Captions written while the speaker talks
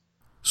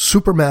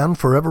Superman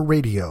Forever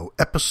Radio,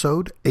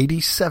 Episode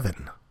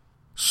 87.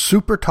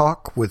 Super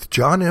Talk with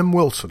John M.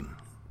 Wilson,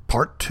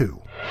 Part 2.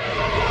 Up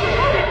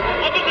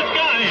in the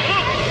sky!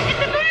 Look!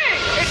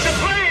 It's a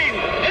plane!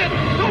 It's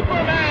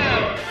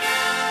Superman!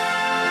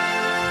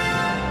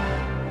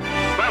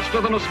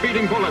 Faster than a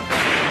speeding bullet.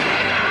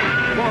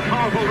 More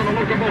powerful than a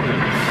locomotive.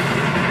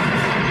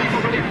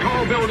 People believe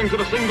tall buildings at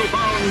a single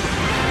bound.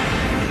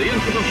 The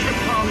instant of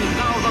Krypton is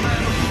now the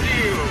man of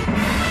steel.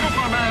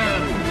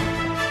 Superman!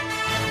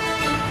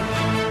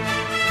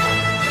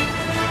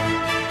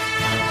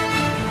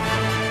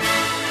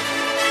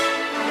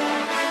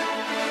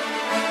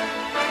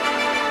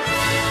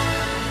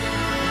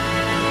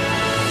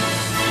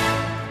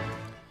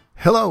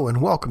 Hello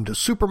and welcome to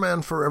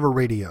Superman Forever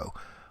Radio.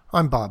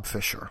 I'm Bob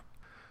Fisher.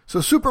 So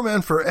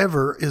Superman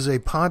Forever is a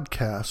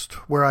podcast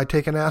where I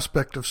take an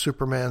aspect of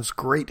Superman's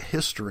great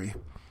history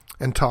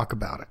and talk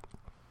about it.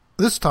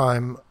 This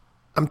time,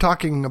 I'm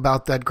talking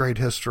about that great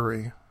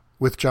history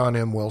with John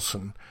M.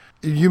 Wilson.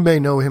 You may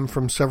know him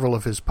from several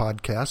of his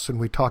podcasts,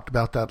 and we talked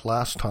about that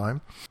last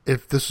time.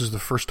 If this is the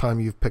first time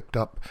you've picked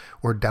up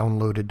or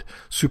downloaded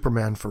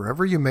Superman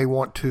Forever, you may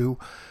want to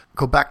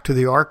go back to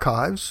the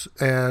archives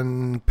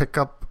and pick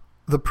up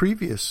the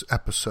previous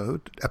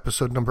episode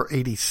number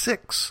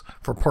 86,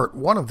 for part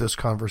 1 of this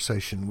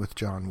conversation with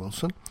John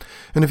Wilson.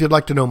 And if you'd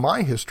like to know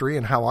my history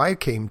and how I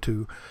came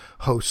to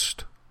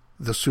host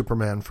the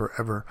Superman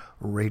Forever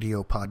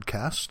radio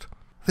podcast,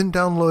 then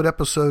download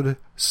episode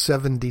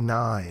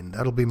 79.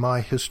 That'll be my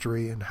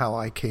history and how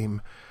I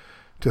came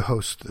to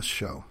host this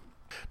show.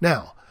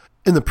 Now,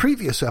 in the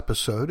previous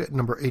episode, at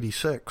number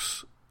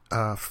 86,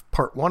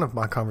 part 1 of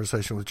my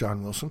conversation with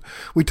John Wilson,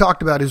 we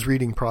talked about his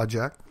reading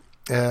project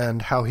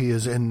and how he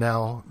is in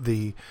now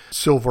the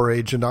Silver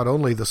Age, and not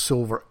only the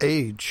Silver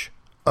Age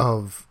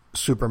of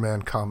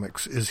Superman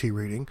comics is he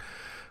reading,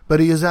 but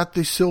he is at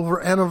the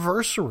Silver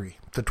Anniversary,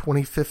 the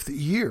 25th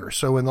year.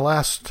 So in the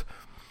last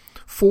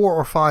 4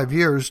 or 5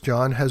 years,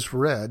 John has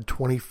read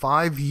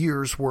 25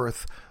 years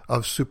worth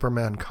of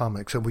Superman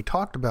comics, and we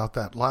talked about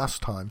that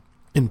last time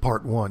in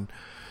part 1,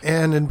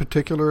 and in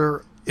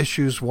particular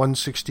issues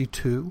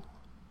 162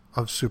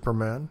 of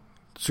Superman,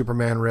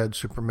 Superman Red,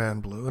 Superman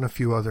Blue, and a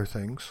few other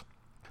things.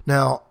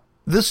 Now,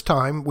 this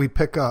time we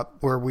pick up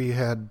where we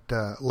had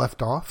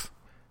left off,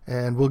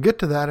 and we'll get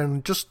to that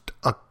in just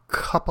a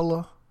couple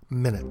of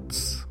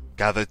minutes.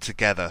 Gathered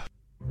together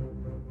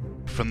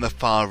from the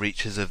far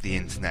reaches of the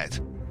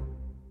internet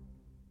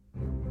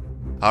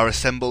are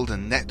assembled a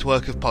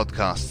network of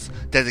podcasts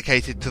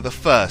dedicated to the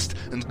first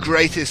and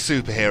greatest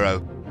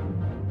superhero,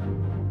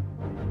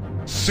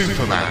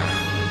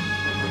 Superman.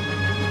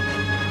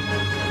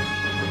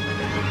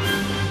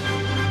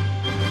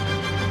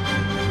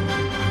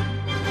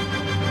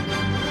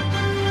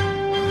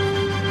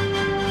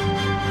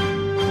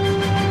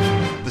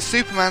 The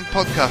Superman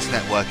Podcast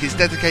Network is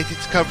dedicated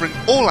to covering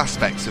all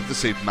aspects of the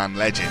Superman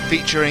legend,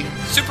 featuring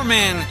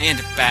Superman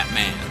and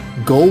Batman,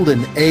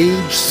 Golden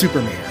Age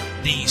Superman,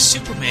 the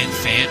Superman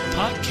Fan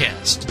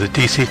Podcast, the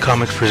DC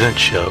Comics Presents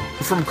Show,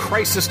 From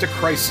Crisis to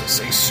Crisis,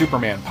 a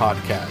Superman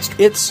podcast.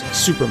 It's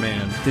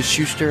Superman, the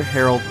Schuster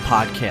Herald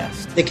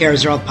Podcast, the Kara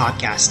Herald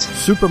Podcast,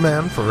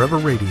 Superman Forever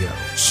Radio,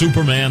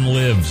 Superman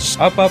Lives,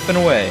 Up, and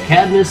Away,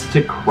 Cadmus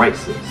to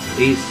Crisis,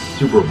 a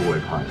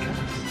Superboy podcast,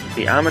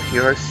 The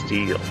Amateur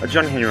Steel, a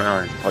John Henry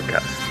Irons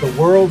podcast, the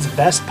world's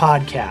best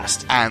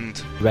podcast,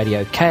 and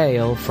Radio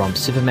KL from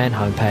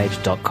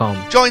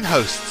SupermanHomepage.com. Join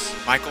hosts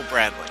Michael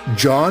Bradley,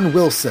 John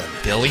Wilson,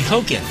 Billy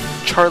Hogan,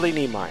 Charlie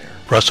Niemeyer,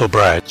 Russell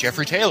Bride,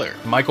 Jeffrey Taylor,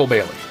 Michael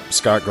Bailey,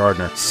 Scott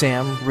Gardner,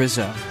 Sam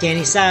Rizzo,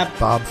 Danny Sapp,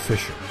 Bob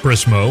Fisher,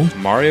 Chris Moe,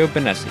 Mario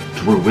Benessi,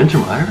 Drew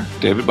Wintermeyer,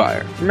 David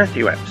Byer,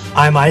 Matthew Epps.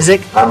 I'm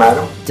Isaac. I'm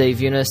Adam, Steve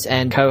Eunice,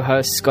 and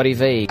co-host Scotty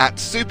V at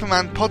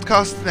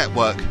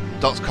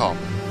SupermanPodcastNetwork.com.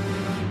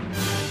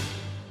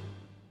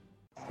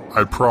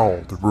 I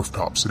prowl the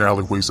rooftops and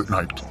alleyways at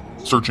night,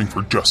 searching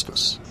for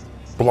justice.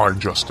 Blind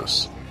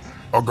justice.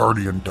 A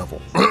guardian devil.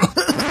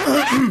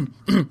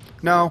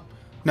 No,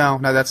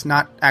 that's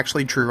not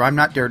actually true. I'm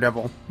not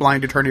Daredevil,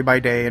 blind attorney by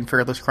day and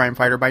fearless crime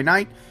fighter by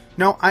night.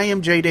 No, I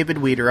am J. David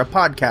Weeder, a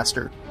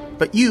podcaster.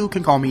 But you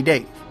can call me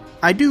Dave.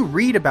 I do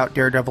read about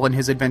Daredevil and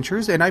his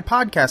adventures, and I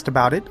podcast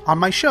about it on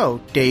my show,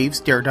 Dave's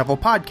Daredevil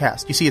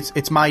Podcast. You see,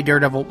 it's my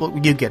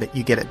Daredevil. You get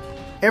it.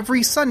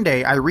 Every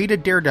Sunday, I read a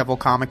Daredevil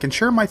comic and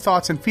share my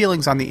thoughts and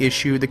feelings on the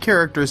issue, the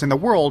characters, and the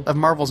world of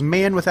Marvel's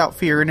Man Without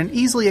Fear in an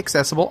easily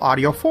accessible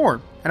audio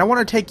form. And I want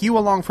to take you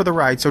along for the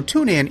ride, so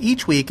tune in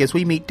each week as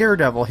we meet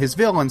Daredevil, his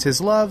villains,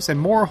 his loves, and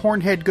more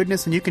hornhead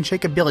goodness than you can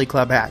shake a billy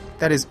club at.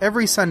 That is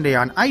every Sunday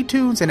on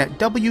iTunes and at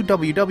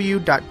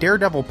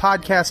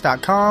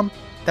www.daredevilpodcast.com.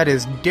 That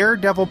is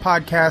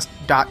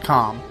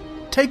daredevilpodcast.com.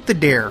 Take the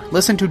dare.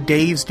 Listen to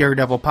Dave's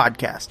Daredevil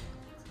Podcast.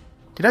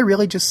 Did I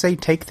really just say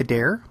take the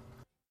dare?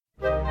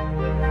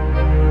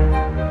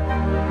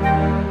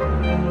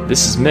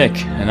 This is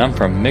Mick, and I'm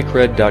from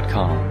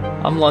MickRed.com.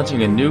 I'm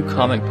launching a new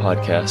comic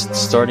podcast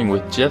starting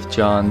with Jeff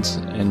Johns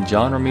and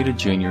John Romita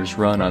Jr.'s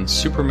run on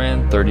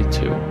Superman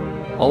 32.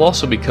 I'll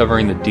also be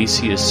covering the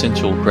DC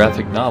Essential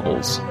graphic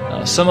novels.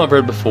 Some I've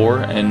read before,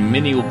 and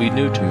many will be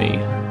new to me.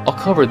 I'll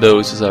cover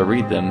those as I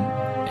read them,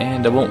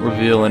 and I won't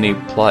reveal any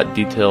plot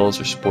details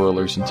or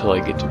spoilers until I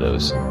get to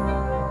those.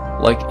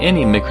 Like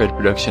any MickRed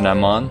production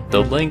I'm on,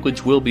 the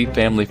language will be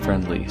family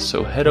friendly,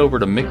 so head over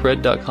to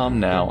mickred.com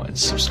now and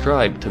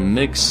subscribe to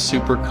Mick's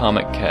Super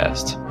Comic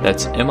Cast.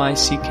 That's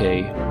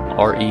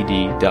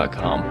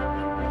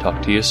MICKRED.com.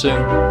 Talk to you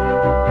soon.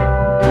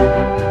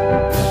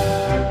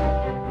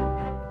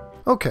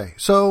 Okay,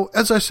 so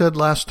as I said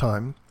last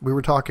time, we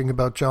were talking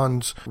about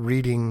John's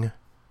reading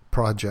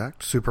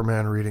project,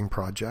 Superman reading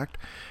project,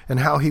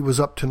 and how he was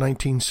up to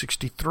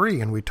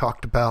 1963, and we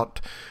talked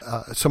about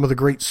some of the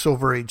great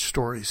Silver Age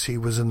stories he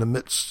was in the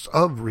midst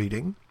of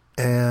reading,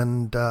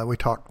 and we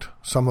talked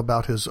some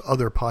about his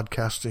other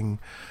podcasting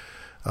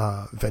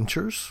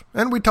ventures,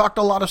 and we talked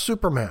a lot of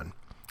Superman.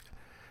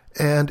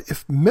 And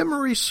if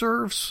memory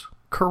serves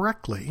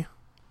correctly,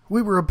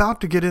 we were about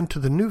to get into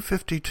the New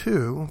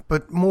 52,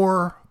 but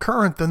more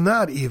current than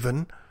that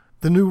even,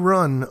 the new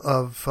run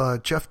of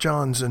Geoff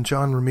Johns and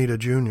John Romita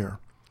Jr.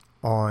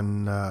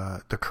 on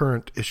the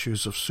current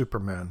issues of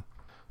Superman.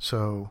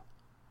 So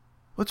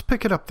let's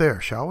pick it up there,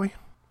 shall we?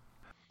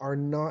 Are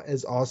not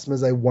as awesome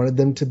as I wanted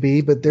them to be,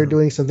 but they're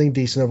doing something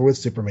decent over with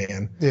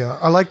Superman. Yeah,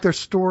 I like their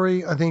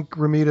story. I think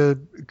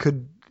Romita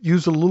could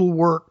use a little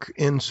work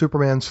in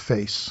Superman's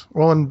face.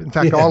 Well, in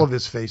fact, all of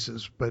his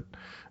faces. But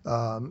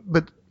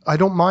I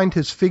don't mind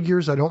his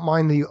figures. I don't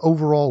mind the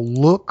overall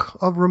look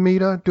of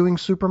Romita doing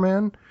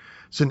Superman.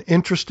 It's an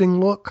interesting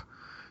look.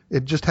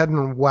 It just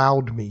hadn't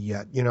wowed me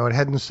yet. You know, it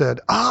hadn't said,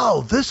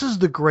 oh, this is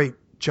the great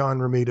John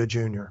Romita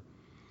Jr.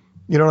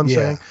 You know what I'm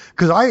saying?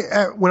 Because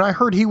when I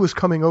heard he was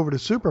coming over to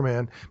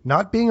Superman,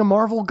 not being a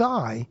Marvel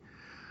guy,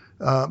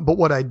 but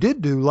what I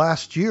did do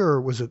last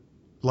year, was it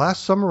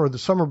last summer or the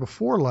summer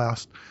before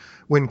last,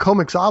 when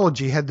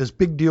Comixology had this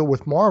big deal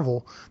with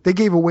Marvel, they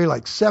gave away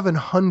like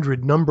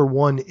 700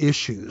 #1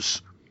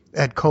 issues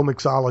at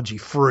Comixology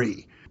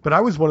free. But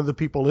I was one of the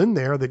people in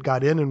there that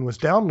got in and was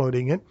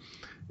downloading it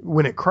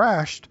when it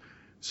crashed.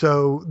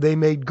 So they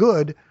made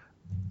good.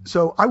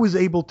 So I was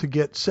able to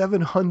get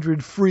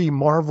 700 free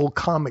Marvel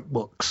comic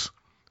books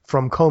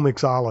from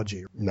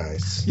Comixology.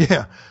 Nice.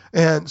 Yeah.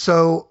 And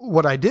so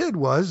what I did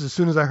was, as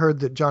soon as I heard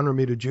that John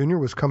Romita Jr.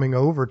 was coming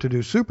over to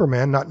do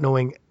Superman, not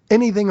knowing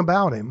anything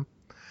about him,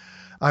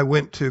 I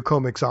went to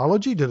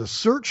Comixology, did a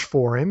search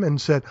for him,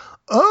 and said,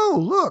 oh,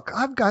 look,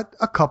 I've got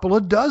a couple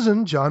of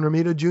dozen John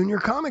Romita Jr.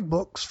 comic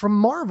books from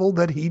Marvel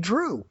that he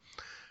drew,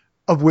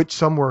 of which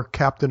some were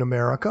Captain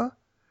America.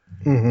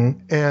 Mm-hmm.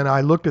 And I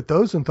looked at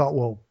those and thought,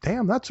 well,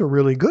 damn, that's a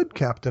really good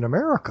Captain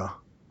America.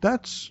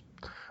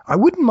 I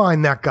wouldn't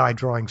mind that guy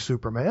drawing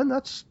Superman.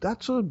 That's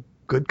a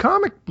good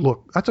comic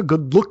book. That's a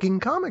good looking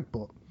comic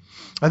book.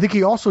 I think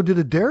he also did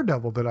a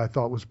Daredevil that I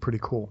thought was pretty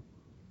cool.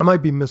 I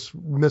might be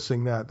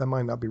missing that. That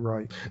might not be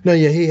right. No,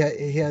 yeah, he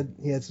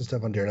had some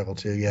stuff on Daredevil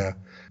too. Yeah.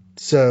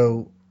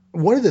 So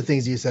one of the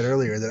things you said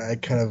earlier that I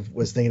kind of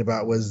was thinking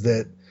about was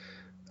that,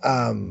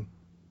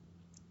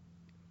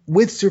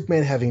 with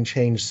Superman having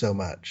changed so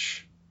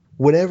much,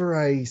 whenever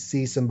I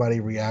see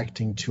somebody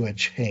reacting to a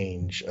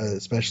change,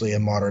 especially a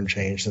modern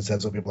change, since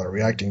that's what people are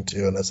reacting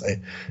to, unless I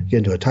get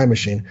into a time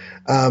machine,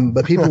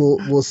 but people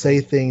will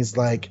say things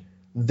like,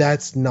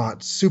 "That's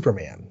not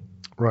Superman."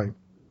 Right.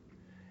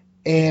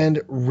 And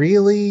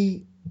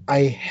really,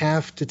 I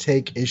have to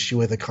take issue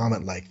with a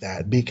comment like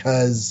that,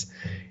 because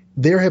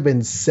there have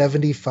been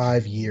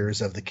 75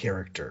 years of the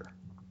character.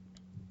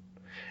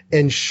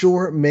 And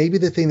sure, maybe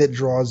the thing that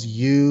draws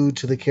you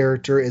to the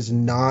character is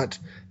not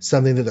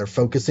something that they're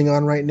focusing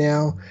on right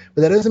now,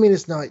 but that doesn't mean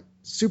it's not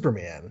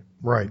Superman.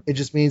 Right. It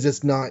just means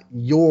it's not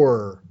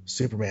your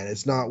Superman.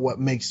 It's not what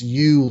makes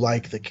you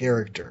like the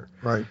character.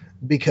 Right.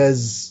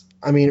 Because,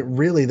 I mean,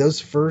 really, those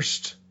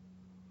first,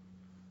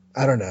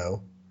 I don't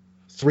know,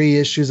 3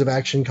 issues of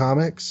Action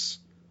Comics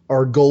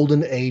are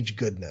golden age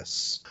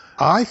goodness.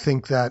 I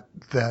think that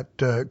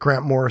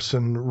Grant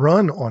Morrison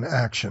run on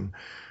Action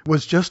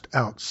was just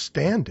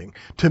outstanding.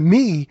 To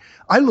me,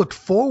 I looked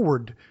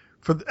forward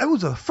it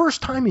was the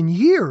first time in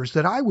years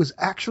that I was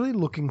actually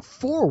looking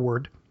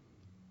forward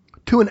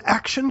to an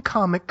Action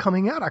comic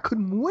coming out. I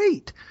couldn't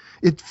wait.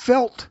 It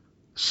felt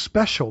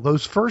special.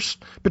 Those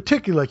first,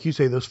 particularly like you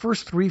say, those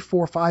first 3,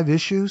 4, 5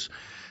 issues,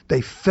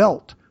 they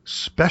felt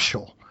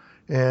special.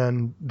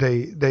 And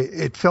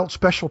it felt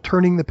special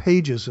turning the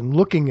pages and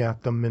looking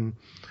at them. And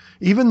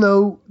even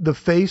though the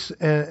face,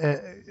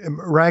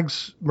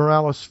 Rags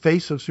Morales'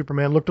 face of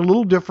Superman looked a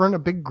little different, a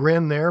big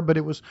grin there, but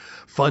it was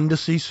fun to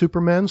see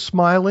Superman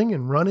smiling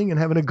and running and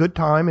having a good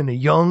time, and a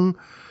young,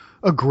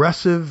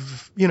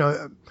 aggressive,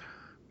 and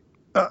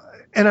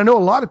I know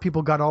a lot of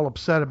people got all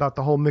upset about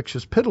the whole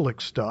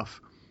Mixus-Pitalik stuff,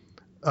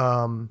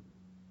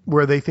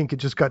 where they think it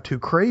just got too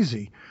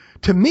crazy.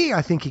 To me,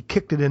 I think he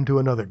kicked it into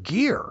another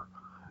gear.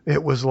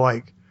 It was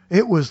like,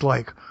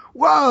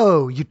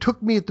 whoa, you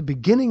took me at the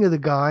beginning of the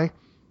guy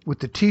with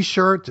the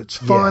T-shirts. It's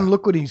fun. Yeah.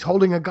 Look what he's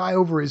holding a guy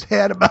over his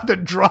head about to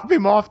drop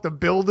him off the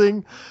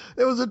building.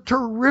 It was a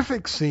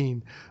terrific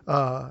scene.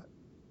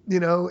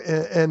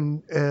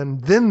 and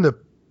then the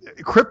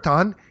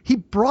Krypton, he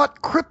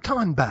brought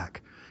Krypton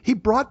back. He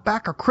brought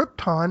back a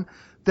Krypton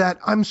that,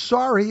 I'm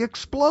sorry,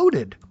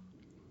 exploded.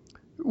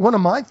 One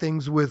of my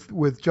things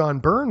with John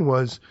Byrne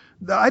was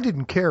that I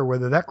didn't care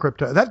whether that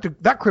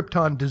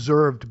Krypton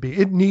deserved to be,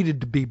 it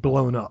needed to be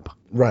blown up.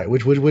 Right,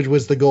 which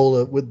was the goal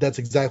of, that's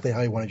exactly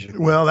how he wanted you to be.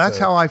 Well, that's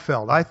how I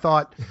felt. I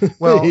thought,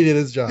 well, he did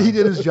his job. He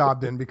did his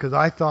job then, because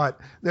I thought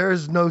there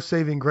is no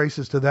saving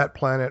graces to that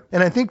planet.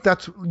 And I think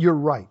you're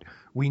right.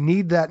 We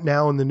need that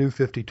now in the New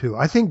 52.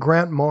 I think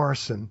Grant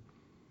Morrison,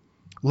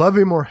 love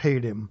him or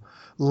hate him,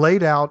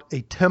 laid out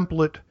a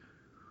template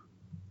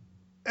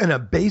and a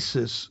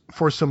basis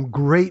for some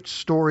great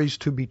stories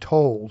to be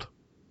told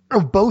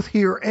of both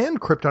here and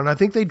Krypton. I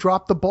think they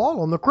dropped the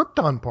ball on the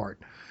Krypton part.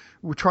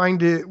 We're trying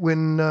to,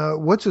 when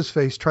what's his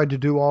face tried to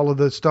do all of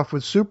the stuff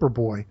with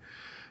Superboy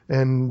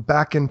and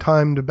Back in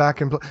Time to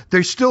Back in,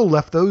 they still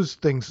left those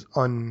things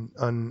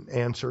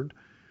unanswered,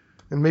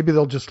 and maybe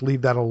they'll just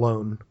leave that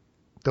alone.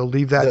 They'll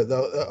leave that.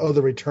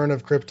 The Return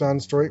of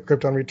Krypton story,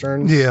 Krypton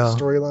Returns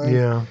storyline.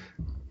 Yeah.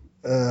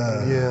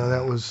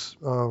 That was,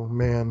 oh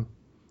man.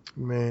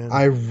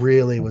 I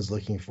really was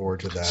looking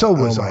forward to that. So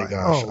was I. Oh my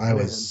gosh, I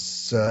was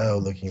so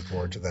looking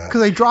forward to that.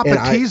 Because they dropped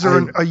a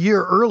teaser a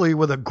year early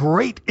with a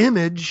great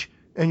image,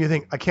 and you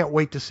think, I can't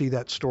wait to see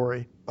that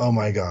story. Oh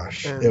my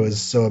gosh, it was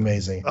so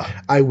amazing.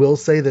 I will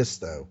say this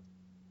though.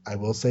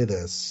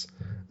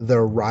 The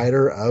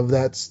writer of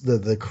that,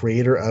 the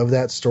creator of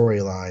that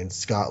storyline,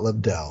 Scott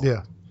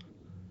Lobdell.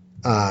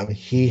 Yeah.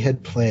 He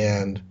had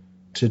planned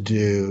to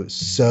do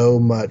so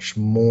much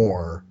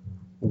more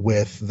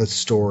with the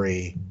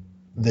story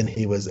than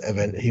he was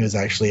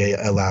actually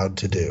allowed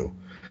to do.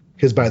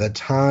 Because by the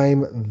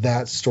time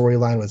that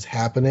storyline was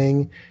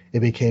happening, it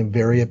became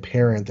very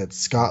apparent that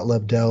Scott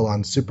Lobdell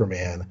on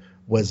Superman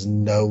was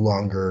no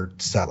longer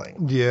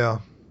selling. Yeah.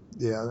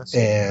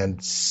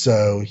 And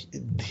so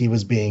he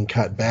was being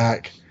cut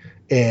back.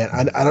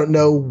 And I don't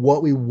know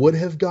what we would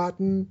have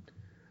gotten,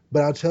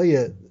 but I'll tell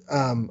you,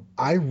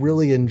 I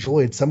really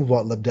enjoyed some of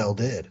what Lobdell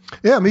did.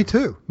 Yeah, me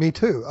too.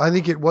 I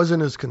think it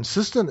wasn't as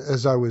consistent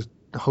as I was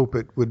hope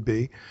it would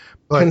be.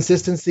 But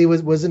consistency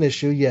was an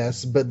issue,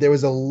 yes, but there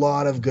was a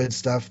lot of good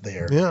stuff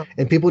there. Yeah.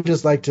 And people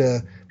just like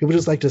to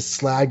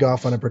slag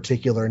off on a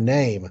particular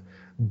name,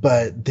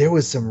 but there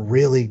was some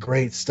really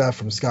great stuff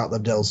from Scott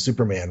Lobdell's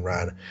Superman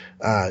run.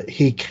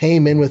 He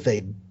came in with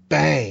a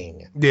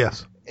bang.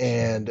 Yes.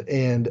 And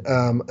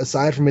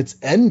aside from its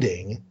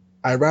ending,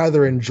 I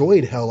rather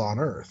enjoyed Hell on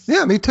Earth.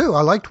 Yeah, me too.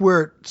 I liked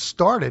where it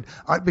started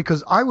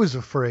because I was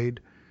afraid,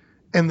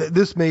 and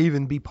this may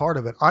even be part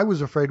of it. I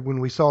was afraid when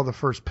we saw the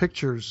first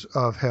pictures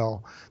of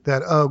Hell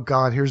that, oh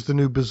God, here's the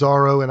new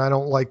Bizarro, and I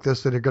don't like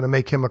this, that they're going to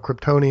make him a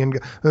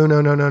Kryptonian. Oh,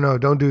 no,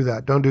 don't do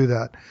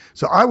that.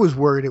 So I was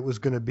worried it was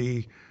going to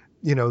be,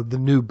 the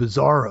new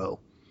Bizarro.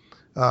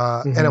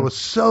 And I was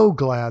so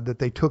glad that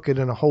they took it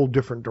in a whole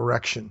different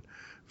direction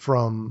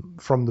from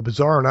the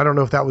Bizarro. And I don't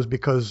know if that was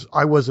because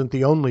I wasn't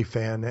the only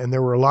fan, and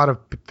there were a lot of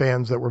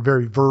fans that were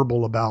very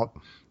verbal about,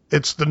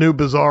 it's the new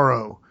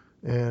Bizarro.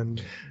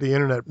 And the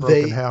internet broke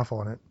in half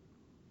on it.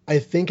 I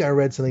think I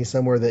read something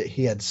somewhere that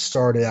he had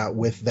started out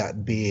with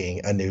that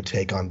being a new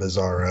take on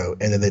Bizarro,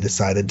 and then they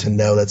decided to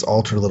let's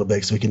alter a little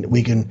bit so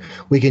we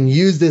can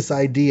use this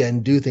idea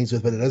and do things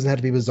with it. But it doesn't have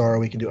to be Bizarro.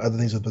 We can do other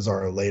things with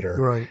Bizarro later.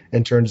 Right.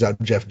 And turns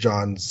out Jeff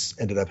Johns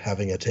ended up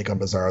having a take on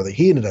Bizarro that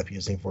he ended up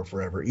using for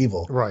Forever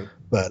Evil. Right.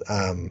 But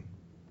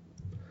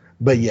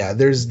yeah,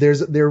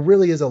 there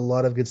really is a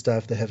lot of good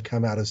stuff that have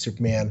come out of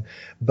Superman,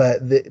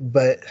 but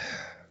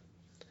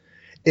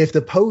if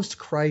the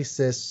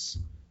post-crisis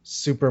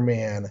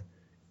Superman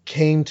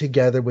came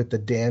together with the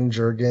Dan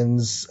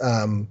Jurgens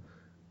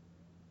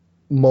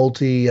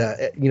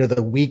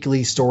the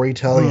weekly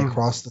storytelling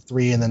across the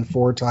 3 and then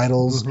 4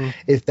 titles,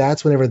 if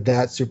that's whenever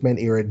that Superman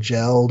era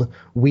gelled,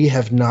 we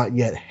have not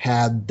yet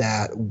had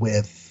that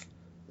with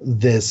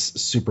this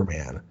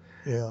Superman.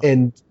 Yeah.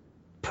 And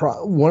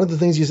one of the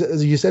things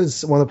you said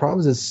is one of the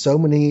problems is so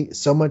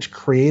much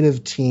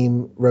creative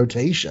team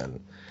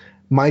rotation.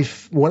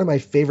 One of my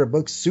favorite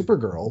books,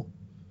 Supergirl,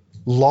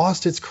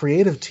 lost its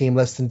creative team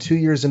less than 2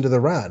 years into the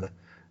run,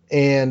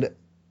 and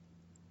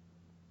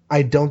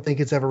I don't think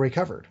it's ever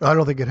recovered. I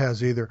don't think it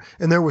has either.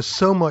 And there was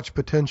so much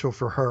potential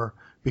for her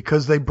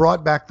because they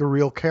brought back the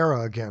real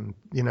Kara again.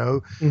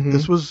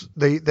 This was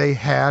they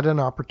had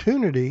an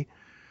opportunity,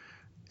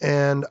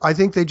 and I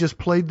think they just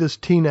played this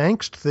teen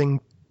angst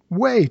thing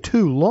way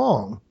too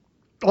long.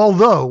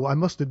 Although I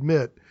must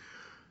admit,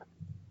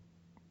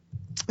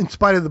 in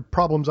spite of the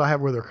problems I have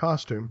with her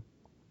costume,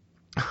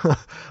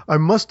 I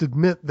must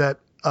admit that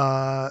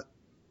I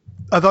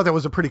thought that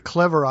was a pretty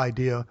clever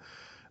idea,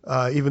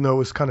 even though it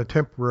was kind of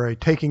temporary,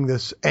 taking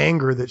this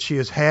anger that she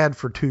has had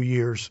for 2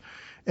 years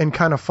and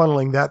kind of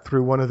funneling that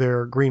through one of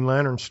their Green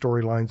Lantern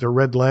storylines, their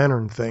Red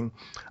Lantern thing.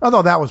 I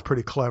thought that was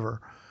pretty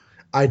clever.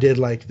 I did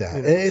like that.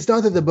 And it's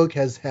not that the book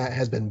has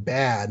been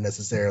bad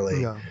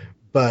necessarily,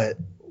 but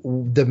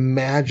the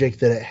magic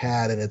that it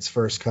had in its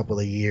first couple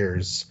of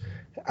years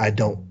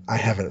I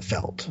haven't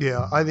felt.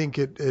 Yeah, I think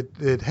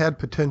it had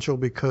potential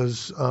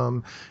because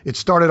it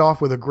started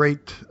off with a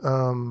great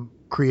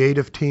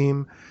creative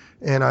team,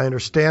 and I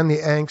understand the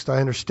angst. I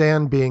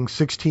understand being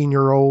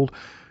 16-year-old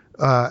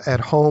at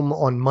home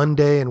on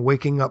Monday and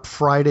waking up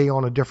Friday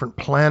on a different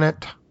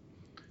planet.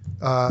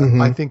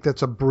 I think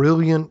that's a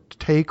brilliant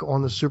take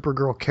on the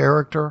Supergirl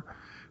character,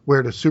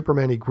 where the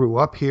Superman, he grew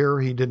up here,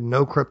 he didn't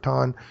know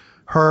Krypton.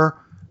 Her,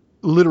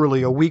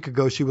 literally a week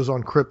ago, she was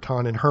on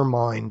Krypton in her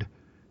mind,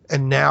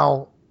 and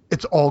now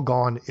it's all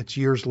gone. It's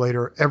years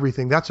later,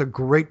 everything. That's a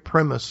great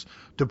premise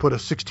to put a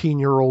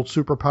 16-year-old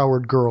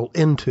superpowered girl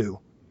into.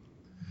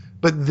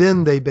 But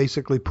then they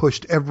basically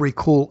pushed every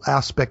cool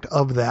aspect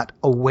of that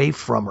away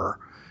from her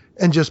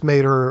and just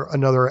made her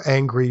another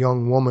angry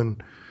young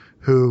woman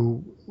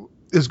who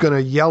is going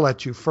to yell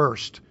at you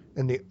first.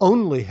 And the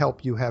only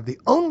help you have, the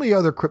only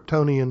other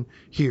Kryptonian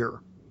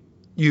here,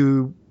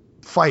 you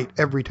fight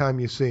every time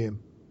you see him.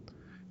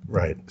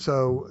 Right.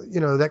 So,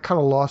 that kind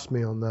of lost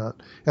me on that.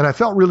 And I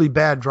felt really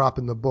bad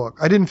dropping the book.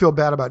 I didn't feel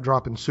bad about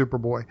dropping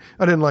Superboy.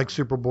 I didn't like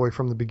Superboy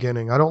from the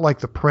beginning. I don't like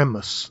the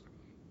premise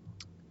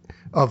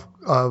of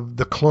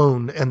the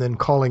clone and then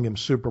calling him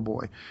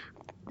Superboy.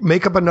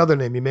 Make up another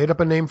name. You made up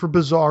a name for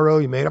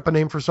Bizarro. You made up a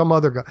name for some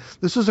other guy.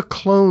 This is a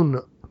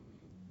clone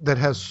that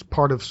has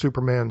part of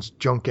Superman's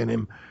junk in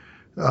him.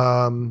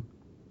 Come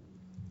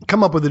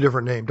up with a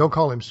different name. Don't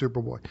call him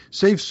Superboy.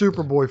 Save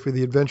Superboy for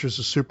the adventures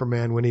of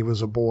Superman when he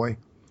was a boy.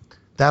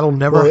 That'll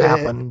never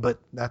happen, but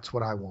that's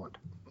what I want.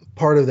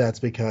 Part of that's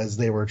because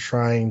they were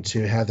trying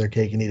to have their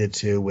cake and eat it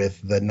too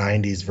with the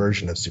 90s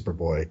version of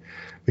Superboy,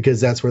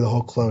 because that's where the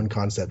whole clone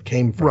concept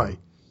came from.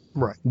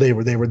 Right. They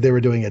were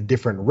doing a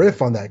different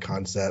riff on that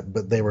concept,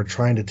 but they were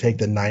trying to take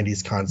the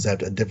 90s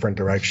concept a different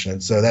direction.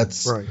 And so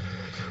that's right.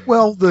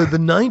 Well, the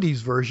 90s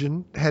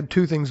version had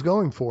two things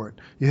going for it.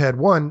 You had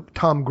one,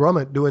 Tom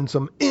Grummett doing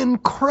some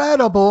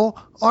incredible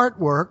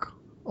artwork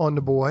on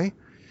the boy,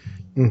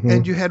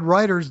 and you had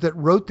writers that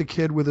wrote the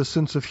kid with a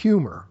sense of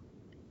humor.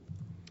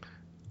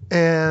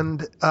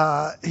 And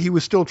he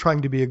was still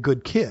trying to be a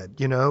good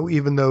kid,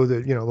 even though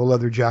the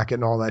leather jacket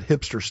and all that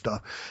hipster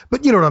stuff.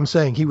 But you know what I'm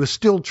saying? He was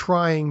still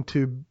trying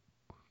to,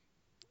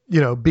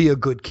 be a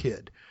good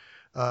kid.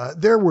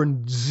 There were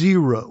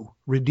zero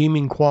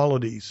redeeming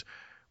qualities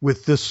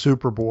with this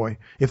Superboy.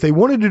 If they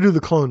wanted to do the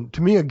clone,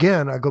 to me,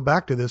 again, I go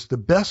back to this, the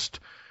best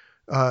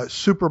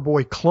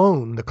Superboy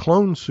clone, the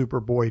clone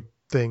Superboy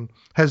thing,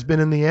 has been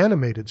in the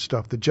animated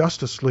stuff, the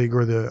Justice League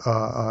or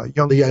the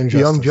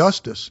Young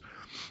Justice.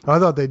 I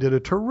thought they did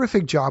a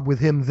terrific job with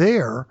him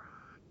there.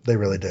 They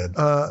really did.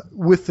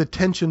 With the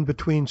tension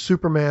between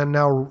Superman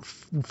now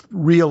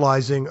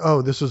realizing,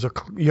 oh, this is a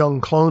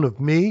young clone of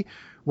me.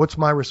 What's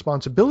my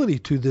responsibility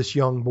to this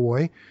young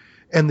boy?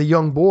 And the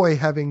young boy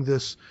having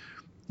this,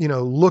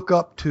 look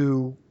up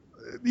to,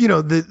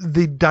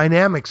 the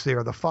dynamics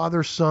there, the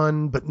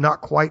father-son, but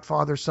not quite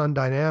father-son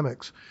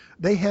dynamics.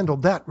 They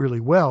handled that really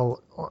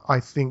well, I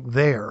think,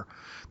 there.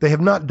 They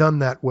have not done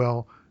that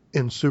well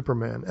in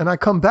Superman. And I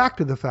come back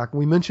to the fact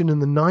we mentioned in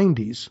the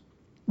 90s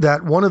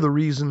that one of the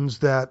reasons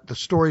that the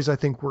stories, I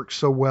think, worked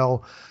so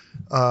well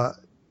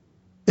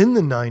in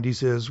the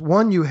 90s is,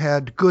 one, you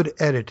had good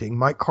editing.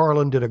 Mike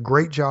Carlin did a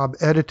great job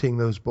editing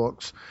those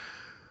books.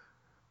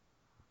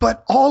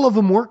 But all of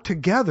them worked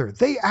together.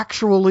 They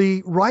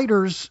actually,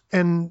 writers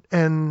and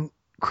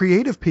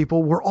creative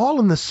people were all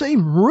in the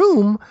same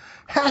room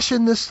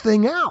hashing this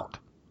thing out.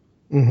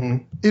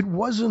 It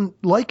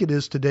wasn't like it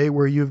is today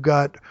where you've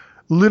got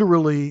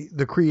literally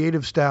the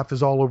creative staff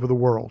is all over the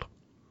world.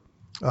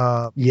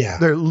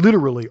 They're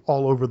literally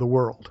all over the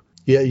world.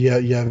 Yeah,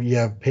 you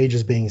have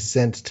pages being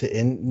sent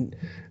to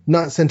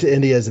not sent to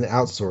India as an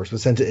outsource, but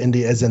sent to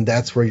India as in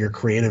that's where your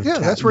creative. Yeah,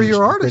 that's where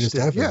your artist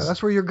is. Yeah,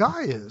 that's where your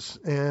guy is.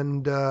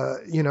 And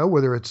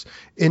whether it's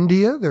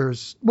India, they're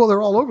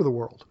all over the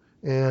world.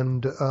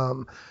 And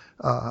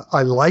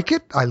I like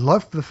it. I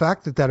love the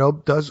fact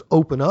that does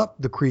open up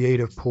the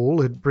creative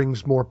pool. It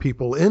brings more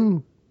people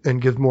in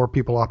and gives more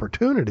people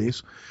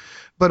opportunities.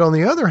 But on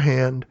the other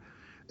hand,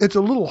 it's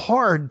a little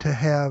hard to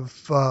have,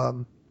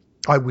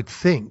 I would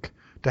think,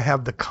 to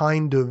have the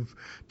kind of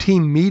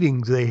team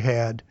meetings they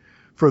had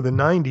for the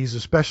 90s,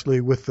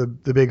 especially with the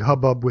big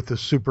hubbub with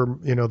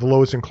the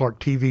Lois and Clark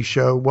TV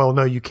show. Well,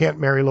 no, you can't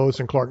marry Lois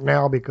and Clark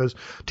now because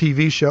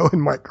TV show.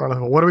 And Mike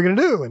Carlin, what are we going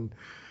to do? And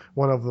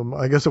one of them,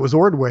 I guess it was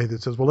Ordway,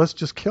 that says, well, let's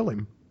just kill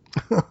him.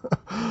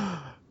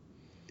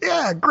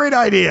 Yeah, great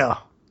idea.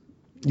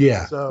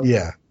 Yeah,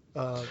 yeah.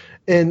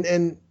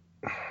 And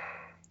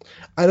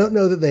I don't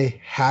know that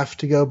they have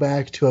to go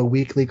back to a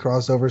weekly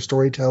crossover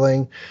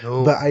storytelling,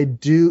 but I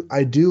do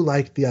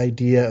like the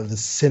idea of the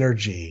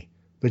synergy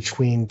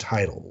between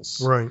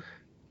titles. Right.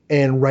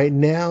 And right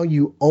now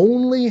you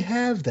only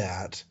have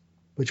that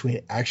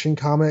between Action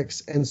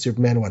Comics and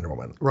Superman and Wonder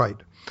Woman. Right.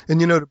 And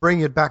to bring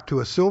it back to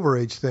a Silver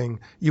Age thing,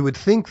 you would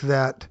think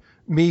that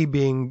me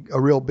being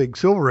a real big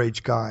Silver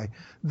Age guy,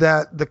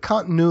 that the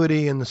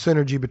continuity and the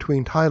synergy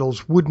between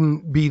titles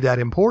wouldn't be that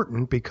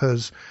important,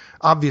 because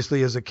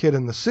obviously as a kid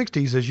in the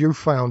 60s, as you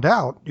found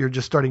out, you're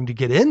just starting to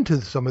get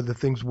into some of the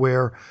things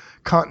where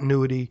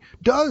continuity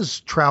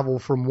does travel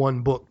from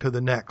one book to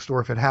the next,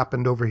 or if it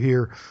happened over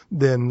here,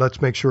 then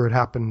let's make sure it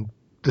happened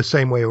the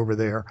same way over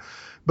there.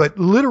 But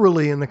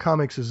literally in the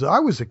comics as I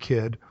was a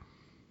kid,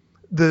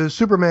 the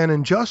Superman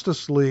and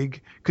Justice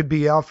League could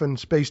be off in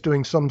space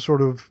doing some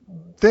sort of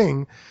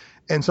thing,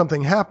 and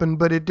something happened,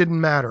 but it didn't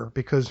matter,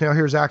 because now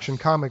here's Action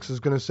Comics is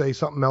going to say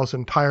something else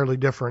entirely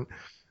different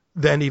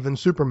than even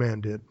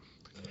Superman did.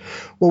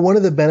 Well, one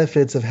of the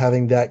benefits of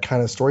having that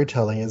kind of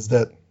storytelling is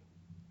that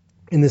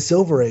in the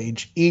Silver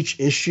Age, each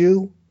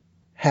issue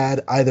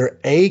had either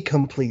a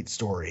complete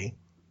story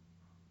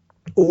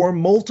or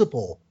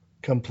multiple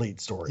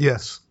complete stories.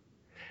 Yes.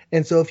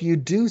 And so if you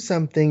do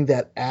something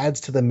that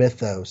adds to the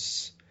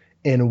mythos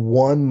in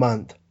 1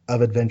 month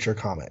of Adventure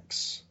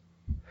Comics,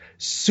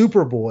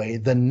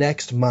 Superboy the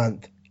next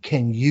month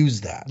can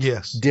use that.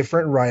 Yes.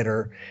 Different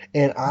writer.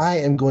 And I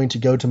am going to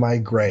go to my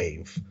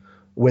grave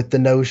with the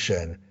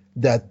notion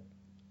that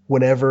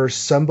whenever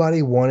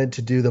somebody wanted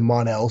to do the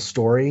Mon-El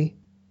story,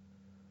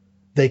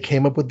 they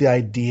came up with the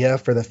idea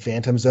for the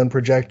Phantom Zone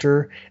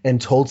projector and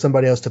told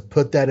somebody else to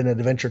put that in an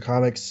Adventure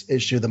Comics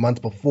issue the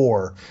month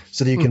before,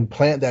 so that you can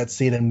plant that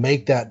seed and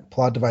make that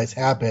plot device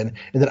happen,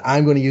 and then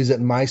I'm going to use it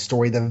in my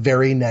story the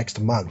very next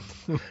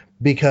month.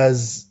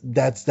 Because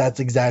that's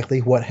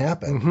exactly what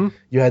happened. Mm-hmm.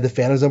 You had the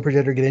Phantom Zone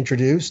projector get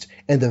introduced,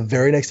 and the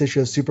very next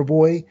issue of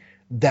Superboy,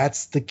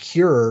 that's the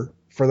cure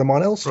for the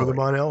Mon-El story. For the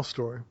Mon-El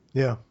story,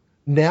 yeah.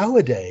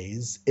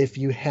 Nowadays, if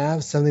you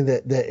have something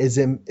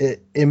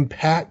it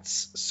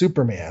impacts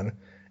Superman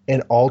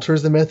and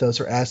alters the mythos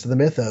or adds to the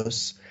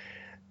mythos,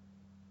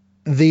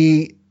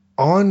 the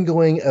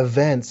ongoing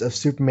events of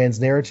Superman's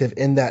narrative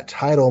in that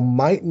title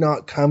might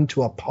not come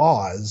to a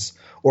pause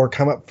or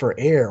come up for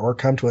air or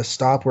come to a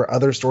stop where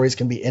other stories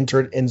can be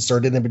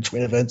inserted in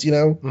between events,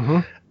 Mm-hmm.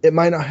 It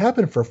might not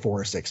happen for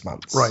 4 or 6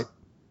 months. Right.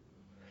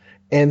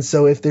 And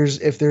so if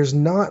there's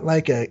not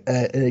like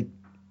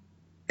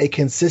a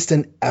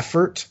consistent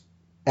effort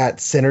at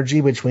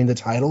synergy between the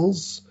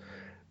titles,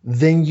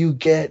 then you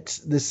get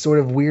this sort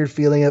of weird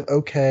feeling of,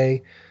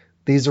 okay,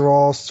 these are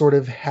all sort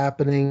of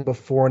happening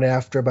before and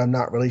after, but I'm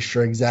not really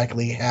sure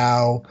exactly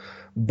how.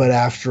 But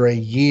after a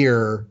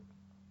year,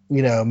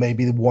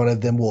 maybe one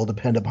of them will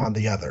depend upon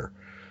the other.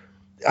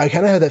 I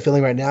kind of have that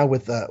feeling right now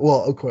with,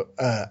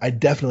 I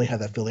definitely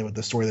have that feeling with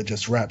the story that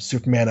just wrapped,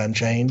 Superman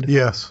Unchained.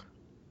 Yes.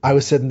 I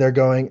was sitting there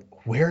going,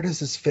 where does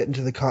this fit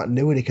into the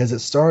continuity? Because it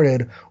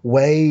started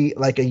way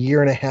like a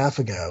year and a half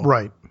ago.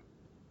 Right.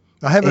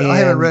 I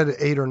haven't read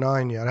 8 or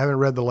 9 yet. I haven't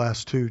read the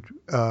last 2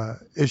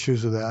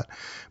 issues of that.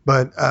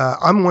 But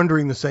I'm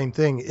wondering the same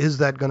thing. Is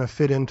that going to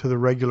fit into the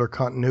regular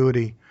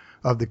continuity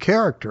of the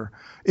character?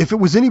 If it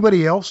was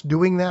anybody else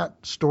doing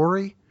that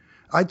story,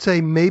 I'd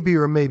say maybe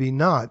or maybe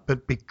not.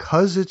 But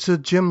because it's a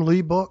Jim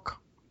Lee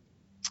book,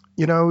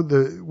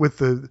 with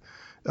the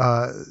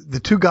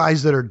 2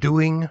 guys that are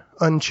doing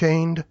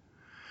Unchained,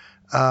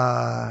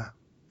 I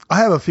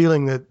have a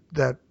feeling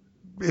that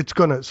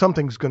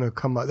something's gonna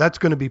come up. That's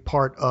gonna be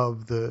part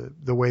of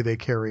the way they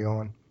carry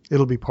on.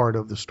 It'll be part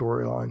of the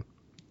storyline.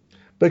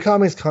 But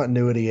comics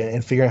continuity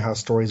and figuring out how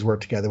stories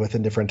work together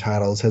within different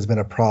titles has been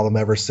a problem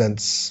ever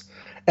since,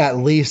 at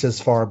least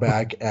as far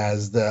back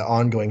as the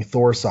ongoing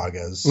Thor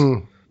sagas.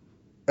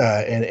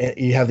 And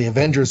you have the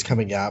Avengers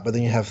coming out, but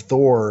then you have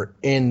Thor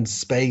in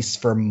space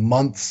for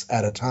months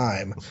at a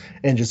time.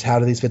 And just how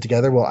do these fit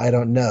together? Well, I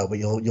don't know, but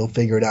you'll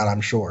figure it out,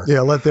 I'm sure.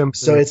 Yeah, let them.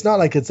 So it's not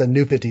like it's a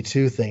New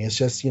 52 thing. It's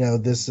just,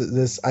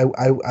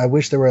 I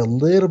wish there were a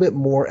little bit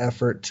more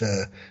effort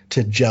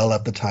to gel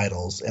up the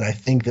titles. And I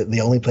think that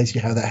the only place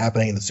you have that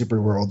happening in the super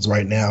worlds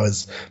right now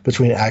is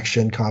between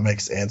Action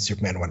Comics and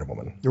Superman Wonder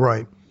Woman.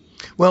 Right.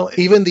 Well,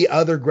 even the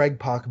other Greg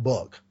Pak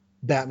book,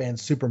 Batman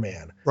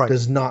Superman, right,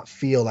 does not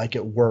feel like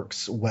it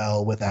works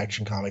well with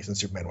Action Comics and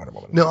Superman Wonder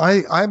Woman. No,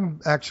 I'm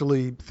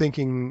actually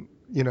thinking,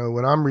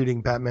 when I'm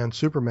reading Batman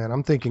Superman,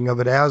 I'm thinking of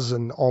it as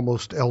an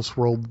almost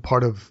Elseworld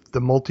part of the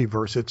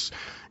multiverse.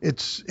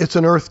 It's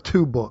an Earth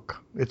 2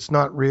 book. It's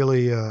not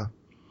really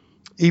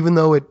even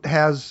though it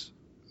has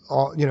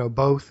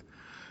both,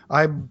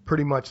 I'm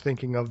pretty much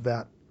thinking of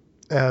that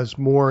as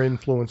more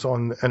influence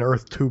on an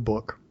Earth 2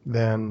 book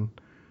than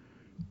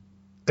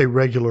a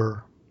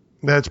regular.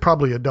 That's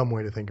probably a dumb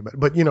way to think about it,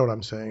 but you know what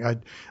I'm saying.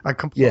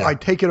 I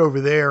take it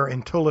over there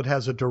until it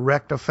has a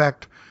direct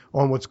effect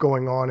on what's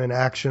going on in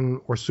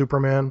Action or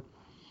Superman.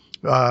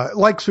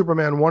 Like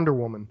Superman, Wonder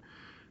Woman.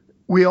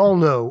 We all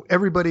know,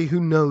 everybody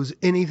who knows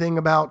anything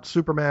about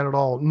Superman at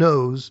all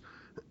knows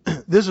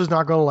this is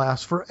not going to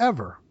last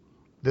forever.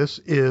 This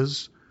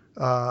is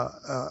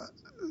a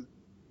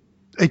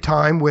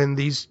time when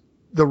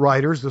the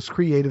writers, this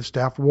creative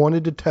staff,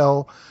 wanted to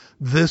tell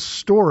this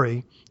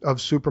story of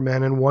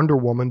Superman and Wonder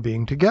Woman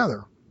being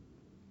together.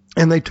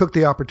 And they took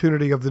the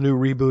opportunity of the new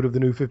reboot of the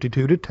New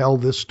 52 to tell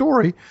this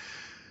story.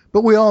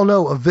 But we all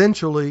know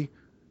eventually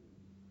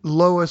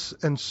Lois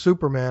and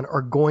Superman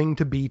are going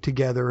to be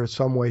together in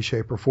some way,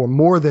 shape, or form,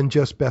 more than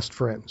just best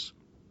friends.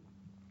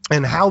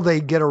 And how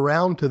they get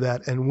around to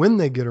that and when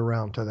they get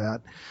around to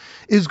that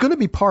is going to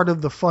be part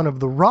of the fun of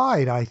the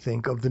ride, I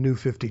think, of the New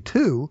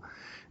 52.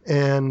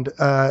 And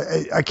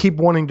I keep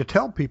wanting to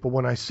tell people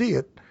when I see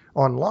it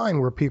online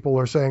where people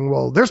are saying,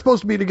 well, they're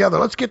supposed to be together.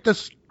 Let's get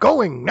this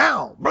going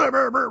now. Blah,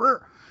 blah, blah, blah.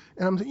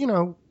 And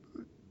I'm,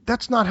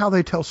 that's not how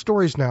they tell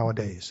stories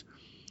nowadays.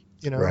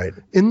 Right.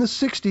 In the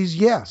 60s,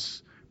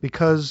 yes,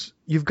 because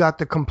you've got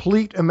the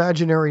complete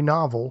imaginary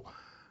novel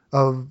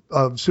of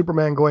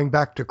Superman going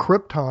back to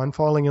Krypton,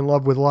 falling in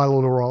love with Lila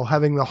Laurel,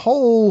 having the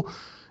whole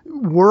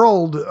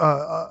world,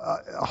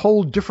 a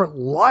whole different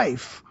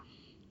life,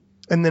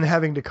 and then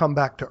having to come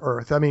back to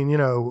Earth. I mean,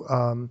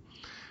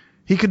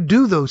 he could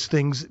do those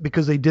things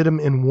because they did them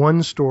in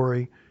one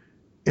story,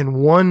 in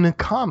one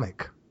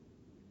comic,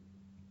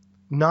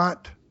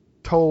 not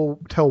tell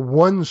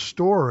one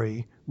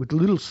story with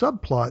little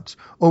subplots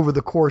over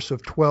the course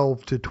of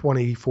 12 to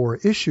 24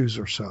 issues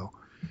or so.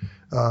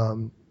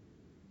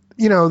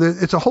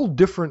 It's a whole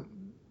different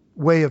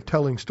way of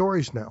telling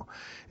stories now.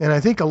 And I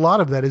think a lot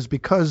of that is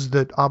because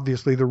that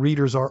obviously the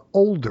readers are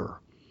older.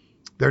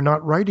 They're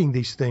not writing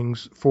these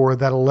things for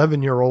that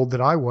 11-year-old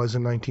that I was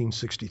in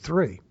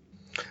 1963.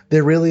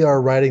 They really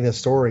are writing the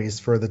stories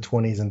for the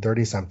 20s and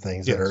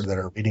 30-somethings that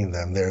are reading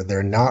them.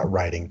 They're not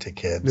writing to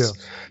kids.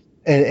 Yeah.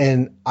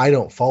 And I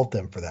don't fault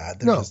them for that.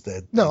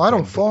 I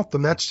don't fault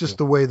them. That's just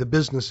the way the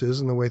business is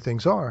and the way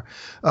things are.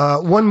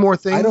 One more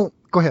thing.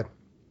 Go ahead.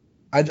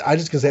 I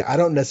just gonna say I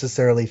don't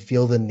necessarily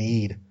feel the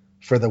need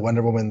for the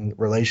Wonder Woman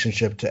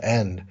relationship to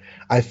end.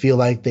 I feel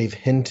like they've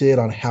hinted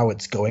on how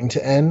it's going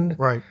to end.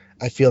 Right.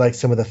 I feel like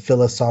some of the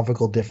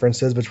philosophical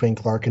differences between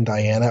Clark and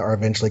Diana are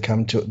eventually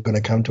going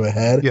to come to a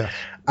head. Yeah.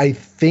 I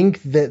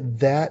think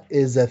that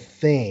is a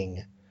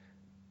thing.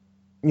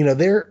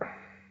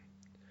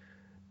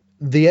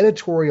 The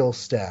editorial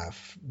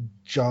staff,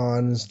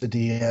 John's, the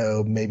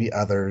DO, maybe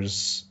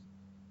others,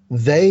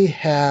 they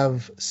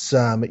have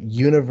some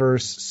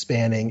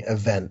universe-spanning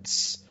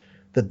events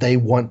that they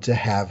want to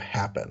have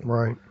happen.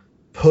 Right.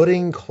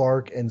 Putting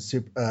Clark and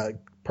Superman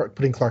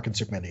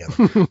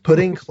together,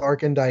 putting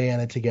Clark and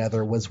Diana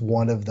together was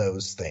one of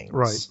those things.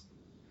 Right.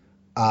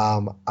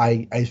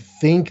 I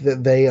think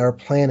that they are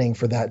planning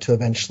for that to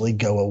eventually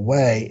go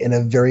away in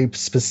a very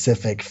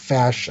specific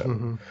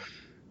fashion.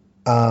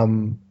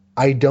 Mm-hmm.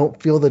 I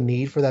don't feel the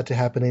need for that to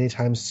happen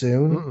anytime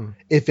soon. Mm-mm.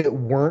 If it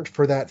weren't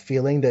for that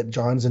feeling that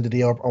Johns and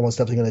DiDio are almost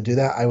definitely going to do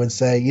that, I would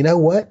say, you know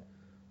what?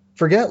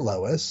 Forget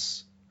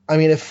Lois. I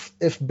mean, if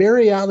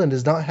Barry Allen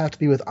does not have to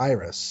be with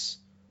Iris,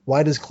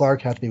 why does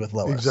Clark have to be with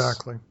Lois?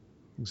 Exactly.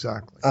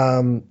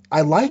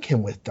 I like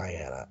him with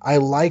Diana. I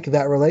like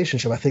that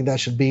relationship. I think that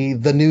should be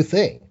the new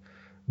thing.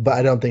 But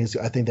I don't think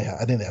I think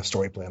they have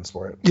story plans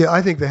for it. Yeah,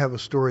 I think they have a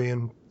story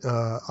and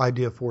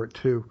idea for it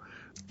too.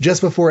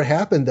 Just before it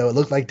happened, though, it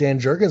looked like Dan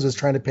Jurgens was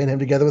trying to pin him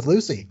together with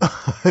Lucy.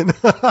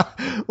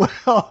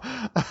 Well,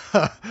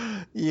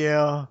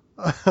 yeah.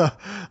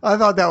 I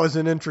thought that was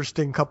an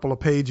interesting couple of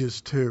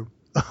pages, too,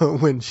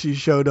 when she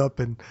showed up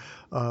and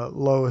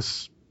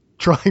Lois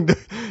trying to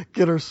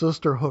get her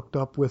sister hooked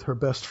up with her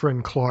best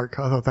friend Clark.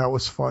 I thought that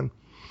was fun.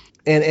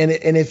 And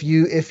if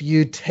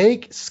you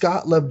take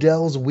Scott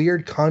Lobdell's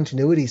weird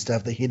continuity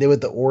stuff that he did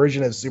with the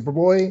origin of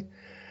Superboy,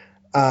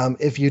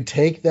 if you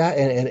take that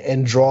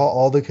and draw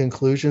all the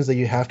conclusions that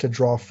you have to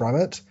draw from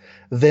it,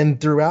 then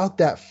throughout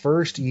that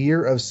first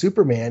year of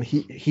Superman,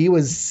 he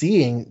was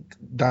seeing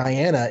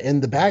Diana in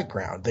the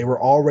background. They were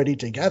already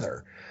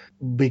together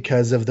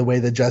because of the way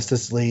the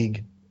Justice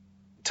League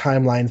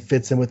timeline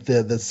fits in with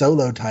the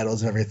solo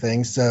titles and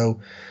everything. So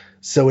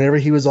whenever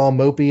he was all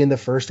mopey in the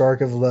first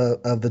arc of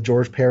the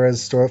George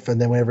Perez stuff, and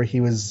then whenever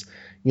he was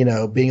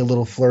being a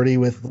little flirty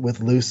with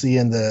Lucy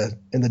and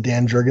the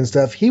Dan Jurgens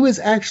stuff, he was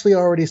actually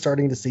already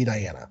starting to see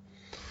Diana.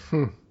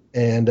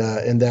 And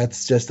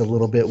that's just a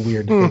little bit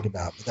weird to think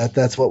about.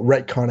 That's what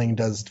retconning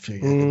does to you.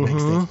 It makes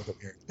things a little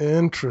weird.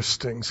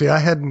 Interesting. See, I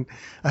hadn't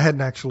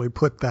actually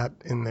put that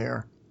in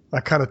there. I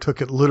kind of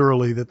took it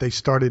literally that they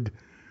started,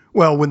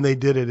 well, when they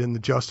did it in the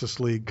Justice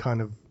League kind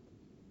of.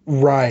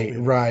 Right.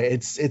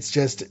 It's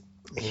just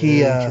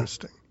he.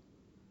 Interesting.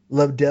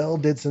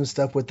 Lobdell did some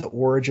stuff with the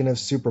origin of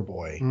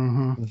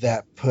Superboy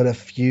that put a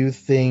few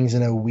things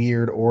in a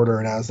weird order,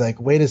 and I was like,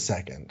 wait a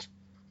second.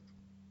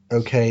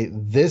 Okay,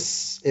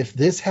 if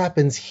this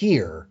happens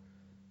here,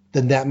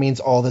 then that means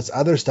all this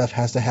other stuff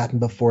has to happen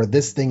before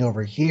this thing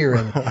over here,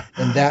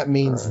 and that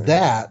means right.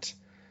 That.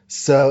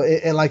 So,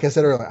 and like I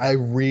said earlier, I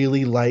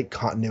really like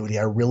continuity.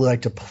 I really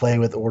like to play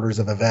with orders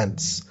of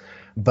events.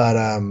 But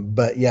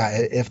yeah,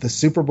 if the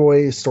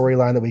Superboy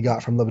storyline that we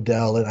got from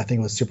Lobdell, and I think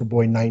it was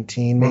Superboy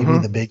 19, maybe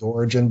the big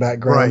origin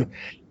background,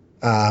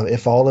 right.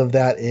 If all of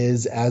that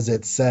is as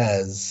it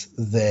says,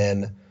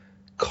 then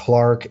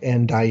Clark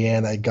and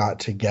Diana got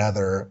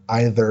together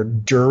either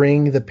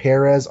during the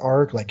Perez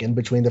arc, like in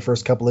between the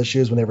first couple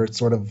issues, whenever it's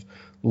sort of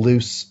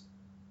loose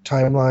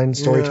timeline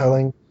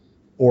storytelling,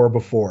 or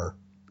before.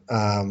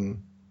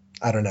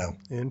 I don't know.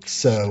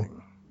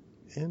 Interesting.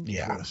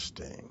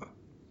 Interesting.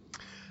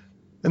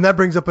 And that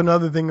brings up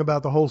another thing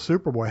about the whole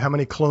Superboy. How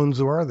many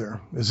clones are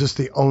there? Is this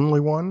the only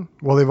one?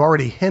 Well, they've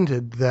already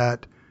hinted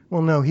that,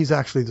 well, no, he's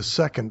actually the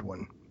second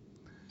one.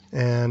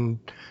 And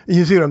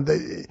you see them,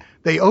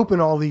 they open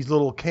all these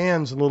little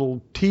cans and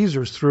little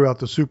teasers throughout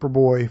the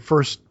Superboy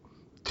first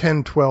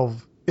 10,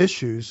 12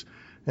 issues.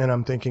 And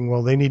I'm thinking,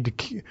 well, they need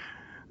to,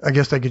 I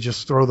guess they could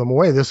just throw them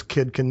away. This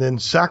kid can then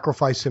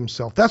sacrifice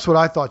himself. That's what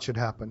I thought should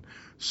happen.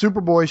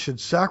 Superboy should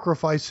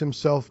sacrifice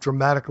himself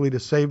dramatically to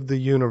save the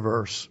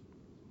universe.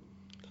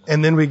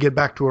 And then we get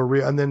back to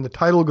and then the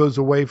title goes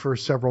away for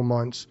several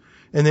months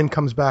and then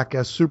comes back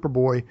as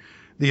Superboy,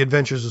 The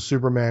Adventures of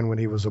Superman when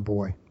he was a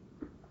boy.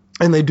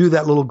 And they do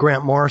that little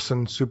Grant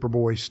Morrison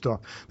Superboy stuff.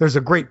 There's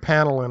a great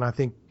panel in, I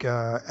think,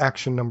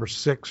 action number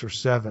 6 or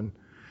 7.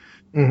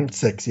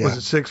 6, yeah. Was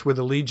it 6 where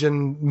the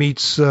Legion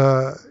meets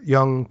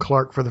young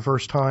Clark for the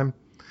first time?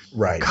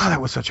 Right. God,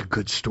 that was such a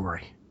good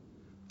story.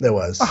 It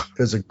was. It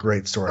was a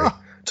great story.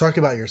 Talk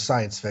about your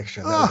science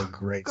fiction. That was a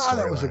great story.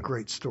 That was a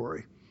great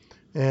story.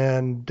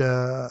 And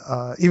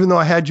even though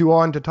I had you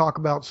on to talk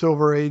about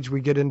Silver Age, we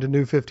get into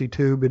New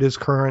 52, but it is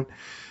current.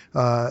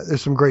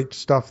 There's some great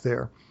stuff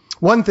there.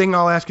 One thing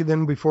I'll ask you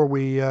then before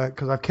we,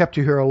 because I've kept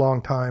you here a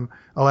long time,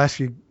 I'll ask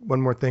you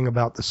one more thing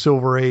about the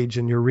Silver Age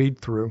and your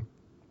read-through.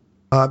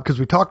 Because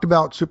we talked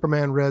about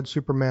Superman Red,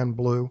 Superman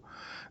Blue.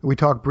 We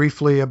talked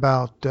briefly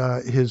about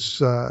his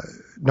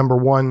number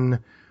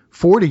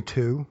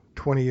 142,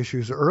 20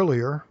 issues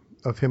earlier,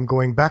 of him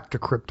going back to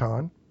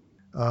Krypton.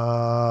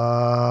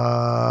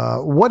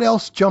 What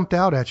else jumped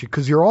out at you?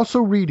 Because you're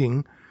also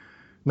reading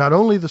not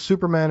only the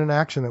Superman in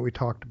Action that we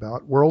talked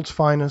about, World's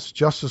Finest,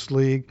 Justice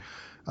League.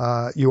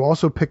 You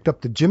also picked up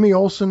the Jimmy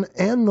Olsen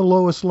and the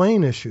Lois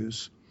Lane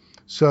issues.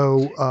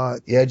 So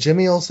yeah,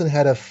 Jimmy Olsen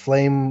had a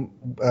Flamebird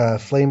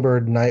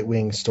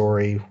Nightwing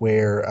story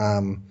where,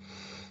 and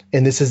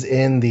this is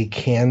in the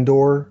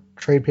Candor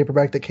trade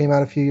paperback that came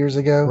out a few years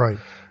ago, right?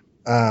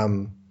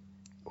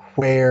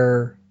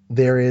 Where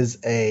there is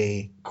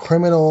a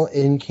criminal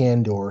in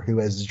Candor who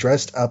has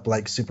dressed up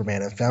like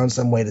Superman and found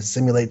some way to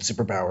simulate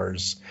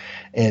superpowers,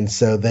 and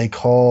so they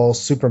call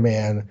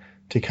Superman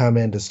to come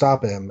in to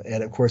stop him.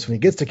 And of course, when he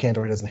gets to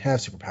Candor, he doesn't have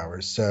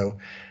superpowers, so.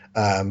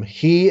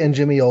 He and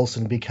Jimmy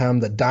Olsen become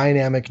the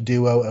dynamic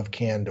duo of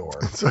Candor.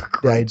 It's a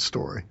great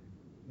story.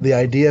 The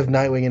idea of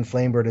Nightwing and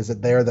Flamebird is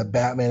that they're the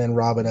Batman and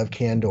Robin of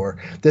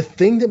Candor. The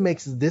thing that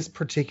makes this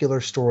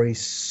particular story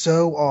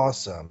so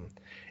awesome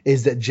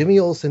is that Jimmy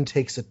Olsen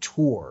takes a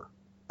tour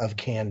of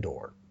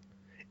Candor,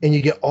 and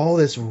you get all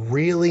this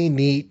really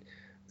neat,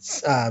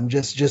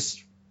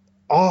 just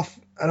off.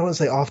 I don't want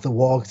to say off the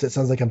wall because it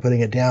sounds like I'm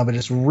putting it down, but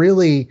just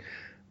really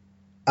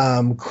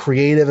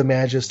creative,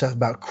 imaginative stuff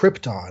about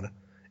Krypton.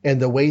 And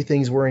the way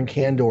things were in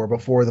Candor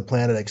before the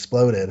planet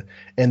exploded,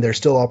 and they're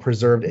still all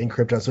preserved in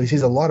Krypton. So he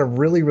sees a lot of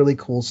really, really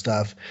cool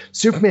stuff.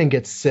 Superman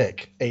gets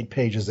sick 8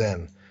 pages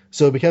in,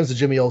 so it becomes a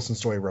Jimmy Olsen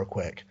story real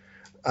quick.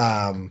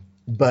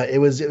 But it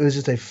was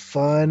just a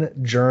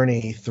fun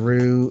journey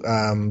through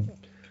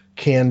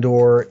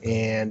Candor,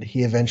 and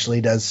he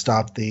eventually does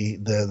stop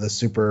the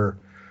super.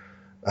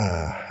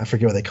 I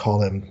forget what they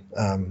call him.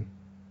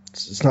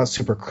 It's not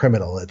super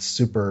criminal. It's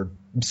super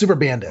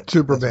bandit.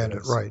 Super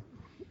bandit, right?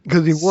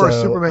 Because he wore a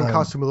Superman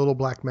costume with a little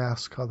black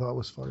mask. I thought it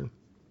was funny.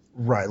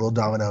 Right, little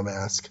domino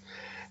mask.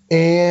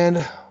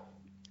 And,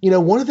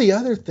 one of the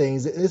other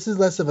things, this is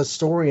less of a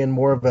story and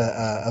more of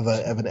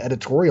an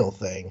editorial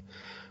thing,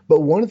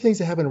 but one of the things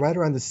that happened right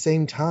around the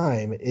same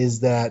time is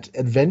that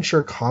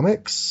Adventure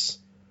Comics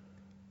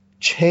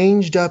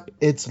changed up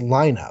its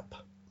lineup.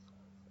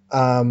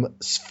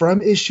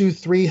 From issue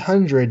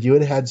 300, you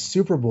had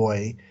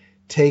Superboy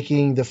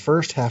taking the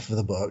first half of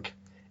the book,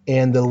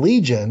 and the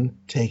Legion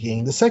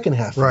taking the second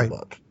half of the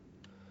book.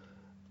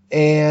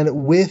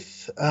 And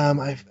with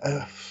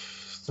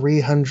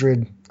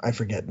 300, I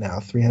forget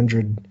now,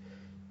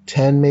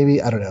 310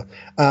 maybe, I don't know.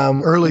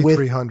 Early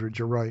 300,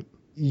 you're right.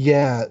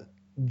 Yeah,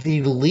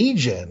 the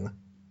Legion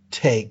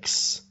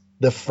takes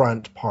the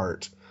front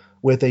part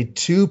with a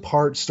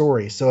 2-part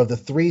story. So of the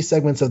 3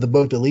 segments of the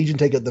book, the Legion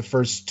take up the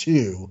first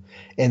 2,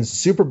 and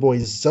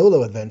Superboy's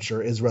solo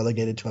adventure is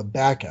relegated to a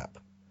backup.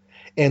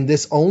 And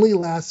this only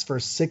lasts for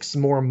 6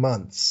 more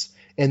months.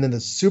 And then the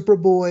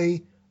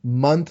Superboy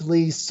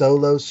monthly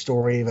solo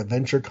story of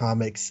Adventure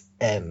Comics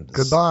ends.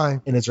 Goodbye.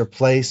 And is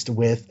replaced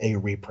with a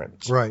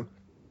reprint. Right.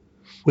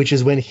 Which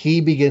is when he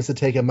begins to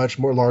take a much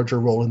more larger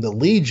role in the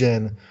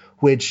Legion,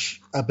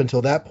 which up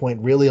until that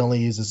point really only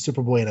uses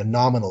Superboy in a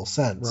nominal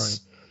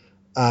sense.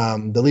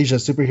 Right. The Legion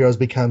of Superheroes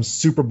becomes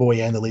Superboy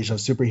and the Legion of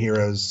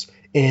Superheroes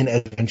in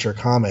Adventure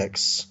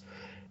Comics.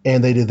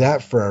 And they do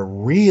that for a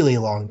really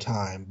long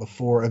time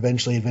before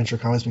eventually Adventure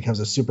Comics becomes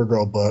a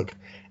Supergirl book,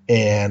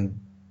 and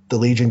the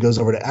Legion goes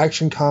over to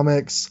Action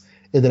Comics,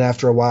 and then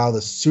after a while the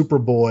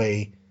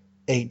Superboy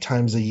 8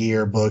 times a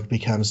year book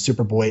becomes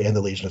Superboy and the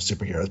Legion of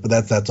Superheroes.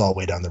 But that's all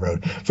way down the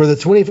road. For the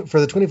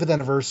 25th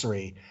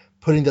anniversary,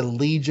 putting the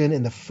Legion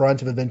in the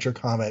front of Adventure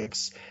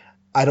Comics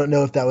I don't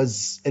know if that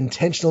was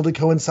intentional to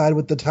coincide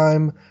with the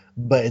time,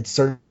 but it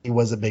certainly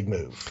was a big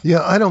move.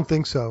 Yeah, I don't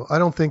think so. I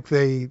don't think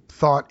they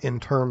thought in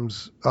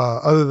terms,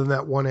 other than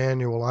that one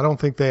annual, I don't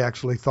think they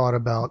actually thought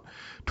about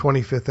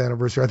 25th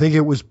anniversary. I think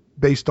it was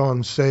based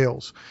on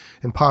sales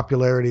and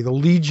popularity. The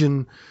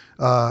Legion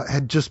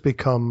had just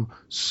become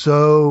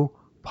so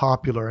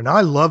popular, and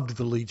I loved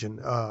the Legion.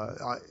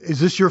 Is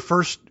this your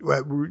first,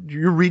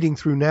 you're reading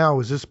through now,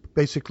 is this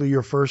basically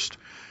your first,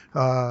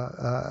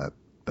 I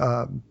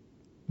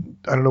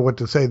don't know what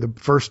to say, the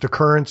first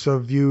occurrence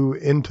of you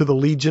into the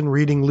Legion,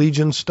 reading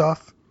Legion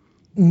stuff?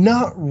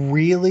 Not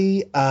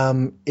really.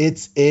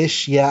 It's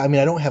ish. Yeah. I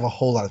mean, I don't have a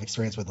whole lot of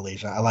experience with the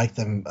Legion. I like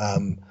them.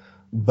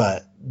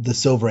 But the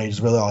Silver Age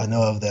is really all I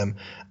know of them.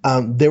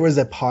 There was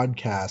a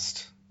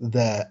podcast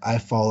that I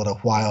followed a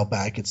while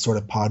back. It's sort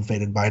of pod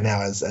faded by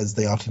now, as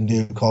they often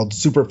do, called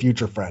Super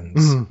Future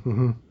Friends,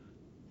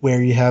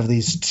 where you have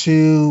these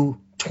two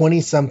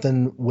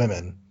 20-something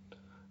women,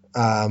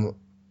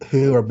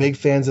 who are big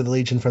fans of the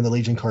Legion from the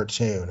Legion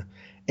cartoon,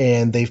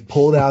 and they've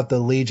pulled out the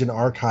Legion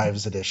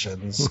Archives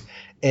editions,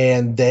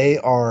 and they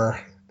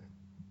are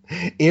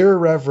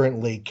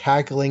irreverently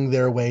cackling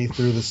their way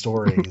through the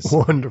stories.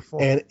 Wonderful.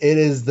 And it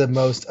is the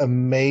most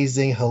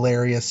amazing,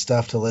 hilarious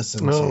stuff to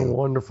listen to. Oh,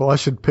 wonderful. I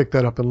should pick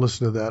that up and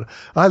listen to that.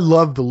 I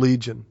love the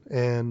Legion,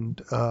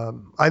 and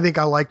I think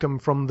I liked them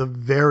from the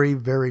very,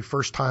 very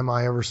first time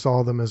I ever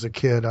saw them as a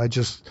kid. I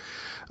just,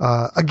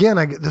 again,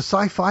 I get the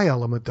sci-fi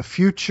element, the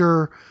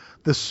future,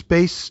 the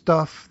space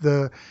stuff,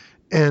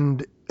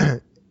 and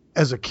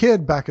as a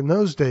kid back in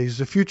those days,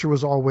 the future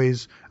was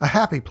always a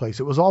happy place.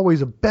 It was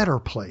always a better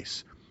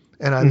place.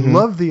 And I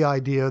love the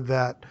idea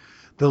that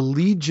the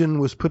Legion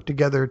was put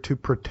together to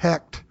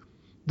protect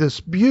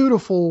this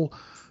beautiful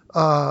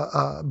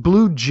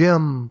blue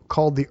gem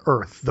called the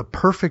Earth, the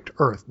perfect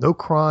Earth. No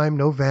crime,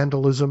 no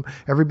vandalism.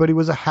 Everybody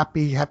was a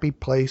happy, happy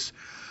place.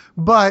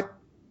 But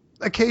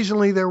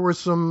occasionally there were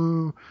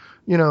some,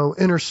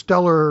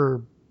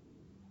 interstellar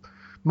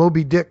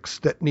Moby Dicks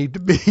that need to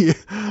be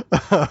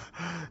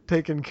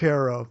taken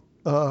care of.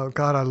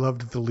 God, I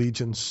loved the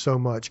Legion so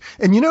much.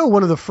 And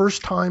one of the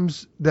first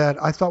times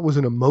that I thought was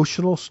an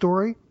emotional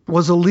story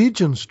was a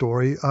Legion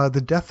story,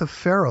 the death of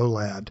Pharaoh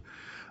Lad.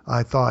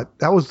 I thought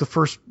that was the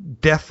first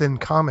death in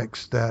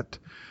comics that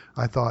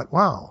I thought,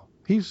 wow,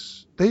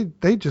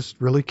 they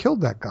just really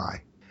killed that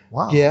guy.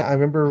 Wow. Yeah, I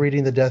remember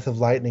reading the death of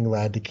Lightning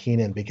Lad to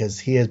Keenan because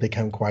he has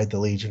become quite the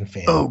Legion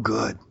fan. Oh,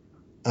 good.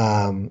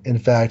 In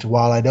fact,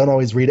 while I don't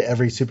always read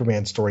every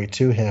Superman story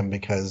to him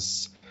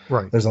because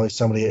there's only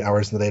so many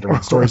hours in the day to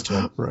read stories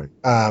to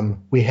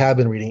him, we have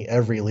been reading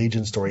every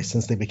Legion story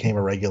since they became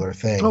a regular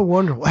thing. Oh,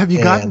 wonderful. Have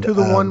you gotten to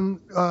the one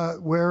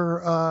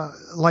where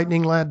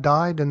Lightning Lad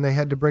died and they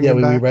had to bring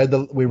him back?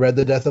 Yeah, we read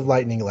the death of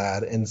Lightning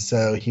Lad, and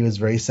so he was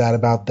very sad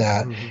about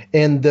that.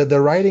 And the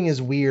writing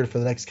is weird for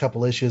the next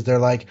couple issues. They're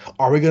like,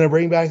 are we going to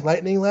bring back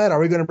Lightning Lad? Are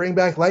we going to bring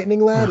back Lightning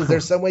Lad? Is there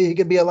some way he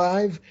could be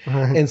alive?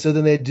 And so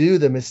then they do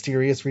the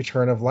mysterious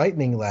return of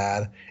Lightning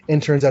Lad,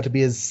 and turns out to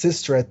be his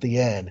sister at the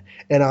end.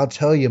 And I'll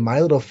tell you,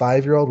 my little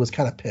 5-year-old was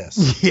kind of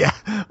pissed. Yeah,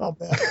 I'll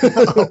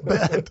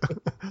bet.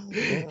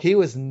 He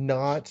was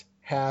not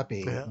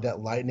happy that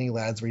Lightning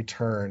Lad's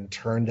return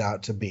turned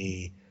out to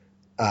be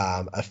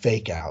a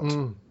fake out.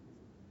 And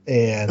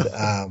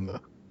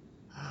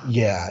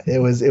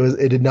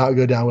it did not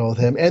go down well with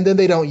him. And then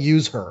they don't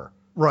use her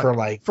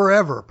for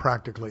forever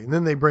practically. And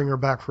then they bring her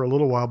back for a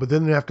little while, but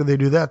then after they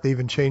do that, they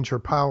even change her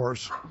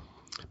powers.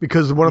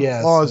 Because one of the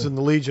flaws in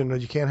the Legion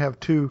is you can't have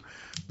two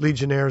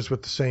Legionnaires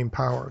with the same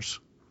powers.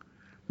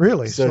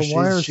 Really? So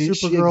why are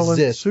Supergirl and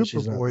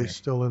Superboy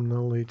still in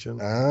the Legion?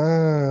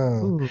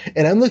 Oh.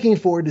 And I'm looking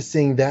forward to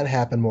seeing that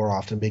happen more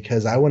often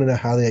because I want to know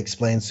how they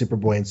explain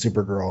Superboy and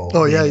Supergirl.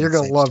 Oh, yeah, you're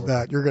going to love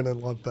that. You're going to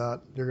love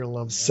that. You're going to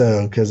love that.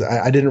 So, because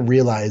I didn't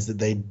realize that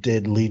they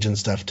did Legion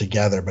stuff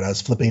together, but I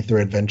was flipping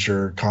through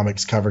Adventure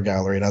Comics cover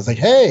gallery and I was like,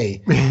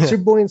 hey,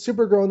 Superboy and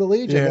Supergirl in the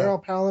Legion, they're all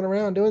palling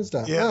around doing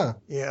stuff. Yeah.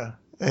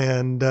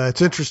 And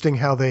it's interesting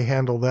how they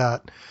handle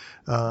that.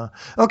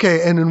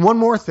 Okay, and then one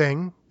more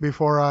thing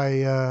before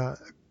I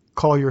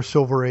call your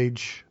Silver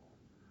Age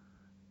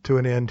to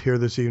an end here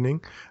this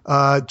evening.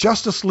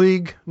 Justice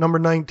League number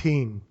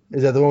 19.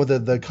 Is that the one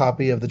with the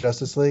copy of the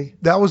Justice League?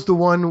 That was the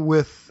one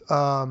with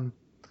on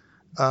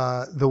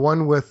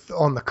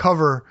the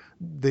cover,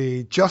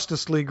 the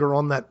Justice League are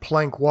on that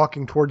plank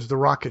walking towards the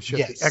rocket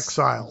ship, the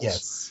Exiles.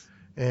 Yes.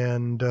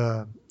 And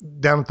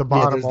down at the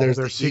bottom, there's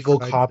the evil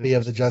copy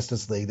of the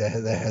Justice League that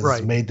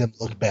has made them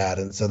look bad,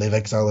 and so they've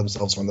exiled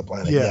themselves from the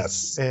planet.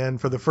 Yes.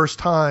 And for the first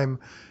time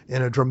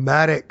in a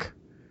dramatic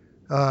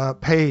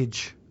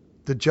page,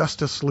 the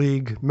Justice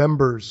League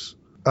members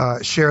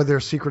share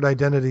their secret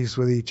identities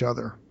with each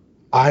other.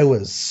 I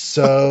was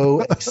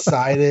so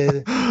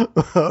excited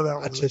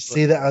to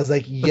see that. I was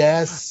like,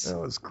 yes,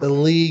 the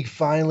League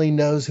finally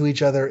knows who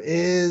each other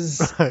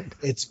is. Right.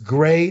 It's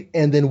great.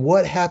 And then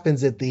what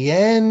happens at the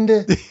end?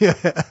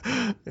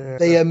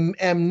 They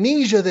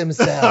amnesia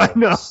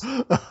themselves.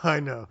 I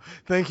know.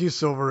 Thank you,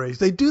 Silver Age.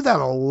 They do that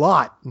a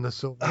lot in the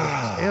Silver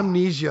Age.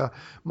 Amnesia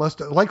must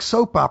have, like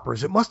soap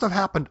operas, it must have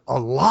happened a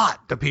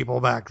lot to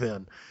people back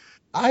then.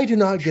 I do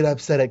not get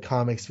upset at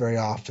comics very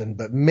often,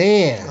 but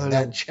man,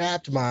 that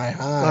chapped my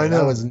hide.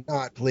 I was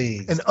not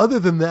pleased. And other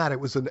than that, it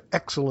was an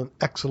excellent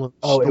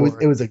story.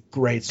 It was a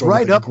great story.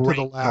 Right up to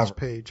the last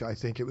page, I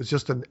think. It was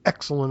just an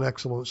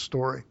excellent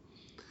story.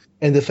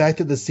 And the fact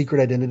that the secret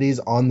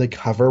identities on the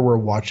cover were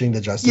watching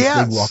the Justice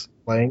League walk the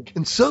plank.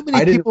 And so many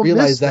I didn't people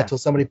realize that till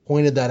somebody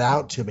pointed that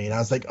out to me. And I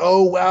was like,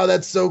 oh, wow,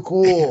 that's so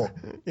cool.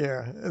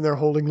 Yeah. And they're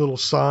holding little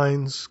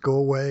signs, go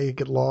away,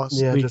 get lost.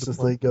 Yeah, Justice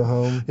League, go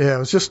home. Yeah, it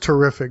was just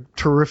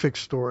terrific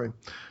story.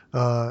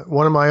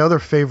 One of my other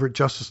favorite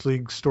Justice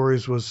League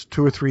stories was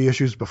 2 or 3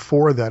 issues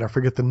before that. I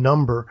forget the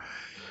number.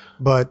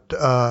 But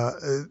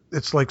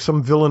it's like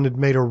some villain had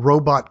made a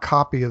robot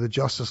copy of the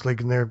Justice League,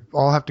 and they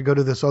all have to go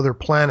to this other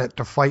planet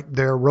to fight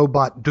their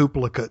robot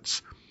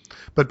duplicates.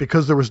 But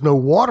because there was no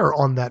water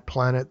on that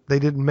planet, they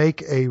didn't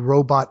make a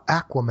robot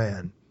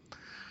Aquaman.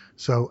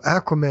 So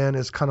Aquaman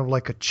is kind of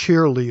like a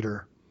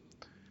cheerleader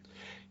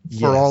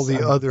for all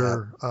the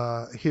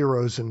other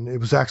heroes, and it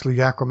was actually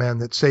Aquaman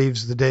that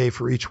saves the day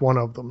for each one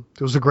of them.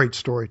 It was a great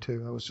story,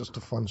 too. It was just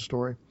a fun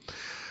story.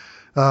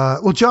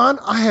 Well, John,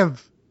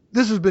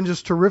 this has been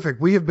just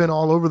terrific. We have been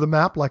all over the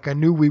map like I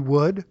knew we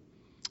would.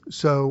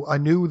 So I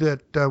knew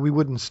that we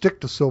wouldn't stick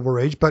to Silver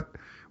Age, but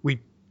we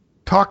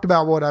talked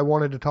about what I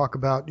wanted to talk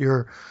about,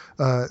 your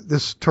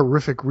this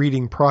terrific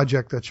reading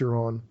project that you're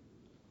on.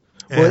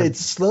 Well, it's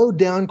slowed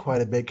down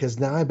quite a bit because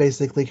now I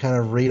basically kind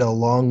of read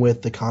along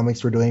with the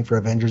comics we're doing for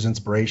Avengers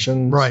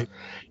Inspiration. Right.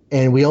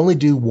 And we only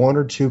do 1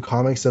 or 2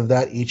 comics of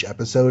that each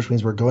episode, which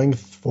means we're going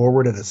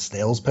forward at a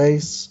snail's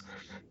pace.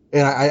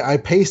 And I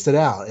paced it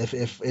out.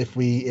 If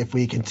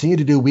we continue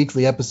to do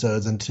weekly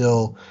episodes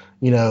until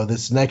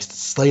this next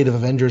slate of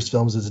Avengers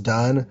films is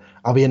done,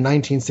 I'll be in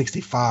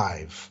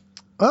 1965.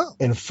 Oh,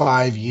 in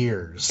 5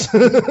 years.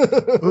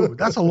 Ooh,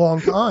 that's a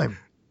long time.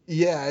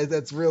 Yeah,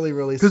 that's really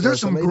because there's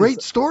some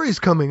great stories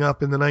coming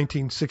up in the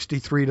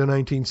 1963 to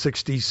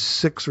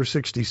 1966 or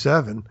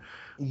 67.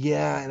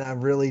 Yeah, and I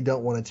really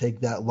don't want to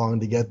take that long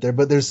to get there.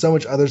 But there's so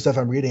much other stuff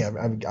I'm reading.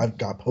 I've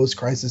got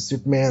Post-Crisis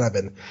Superman. I've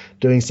been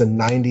doing some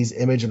 90s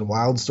Image and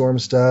Wildstorm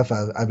stuff.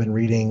 I've been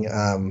reading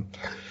and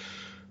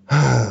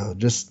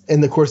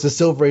of course, the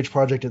Silver Age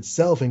project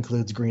itself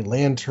includes Green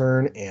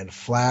Lantern and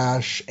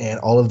Flash and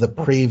all of the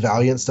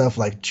pre-Valiant stuff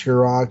like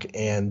Turok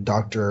and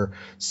Dr.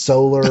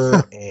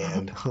 Solar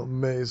and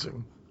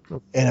amazing.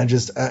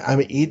 And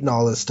I'm eating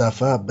all this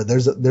stuff up. But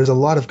there's a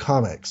lot of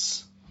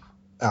comics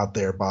out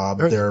there, Bob.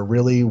 There are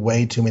really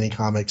way too many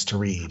comics to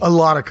read. A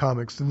lot of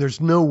comics, and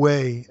there's no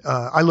way.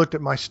 I looked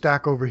at my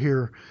stack over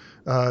here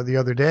the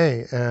other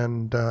day,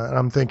 and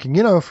I'm thinking,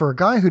 for a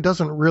guy who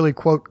doesn't really,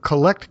 quote,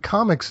 collect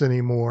comics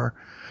anymore,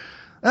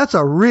 that's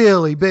a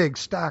really big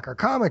stack of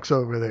comics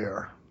over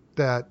there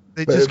that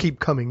they just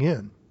keep coming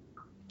in.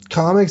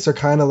 Comics are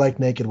kind of like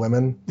naked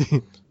women,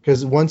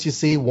 because once you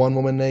see one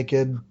woman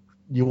naked,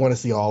 you want to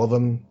see all of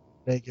them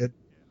naked.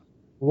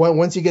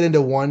 Once you get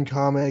into one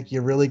comic,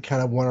 you really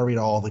kind of want to read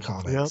all the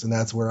comics, and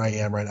that's where I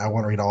am right now. I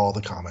want to read all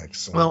the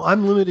comics. So well,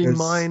 I'm limiting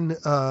mine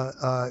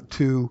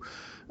to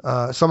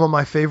some of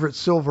my favorite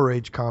Silver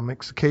Age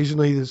comics.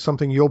 Occasionally there's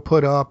something you'll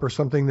put up or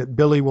something that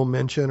Billy will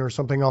mention or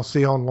something I'll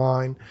see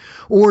online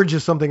or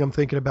just something I'm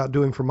thinking about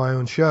doing for my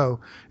own show.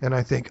 And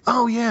I think,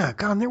 oh, yeah,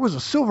 God, there was a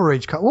Silver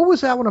Age comic. What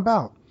was that one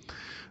about?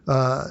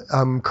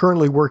 I'm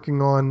currently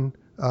working on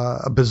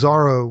a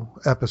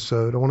Bizarro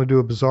episode. I want to do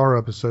a Bizarro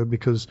episode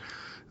because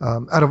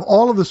out of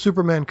all of the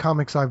Superman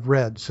comics I've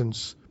read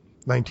since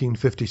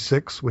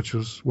 1956, which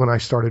was when I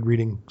started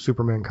reading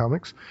Superman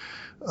comics,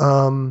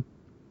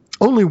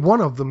 only one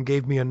of them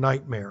gave me a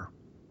nightmare.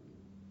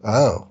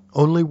 Oh.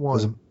 Only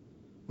one.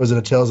 Was it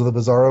a Tales of the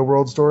Bizarro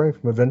World story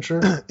from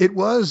Adventure? It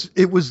was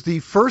the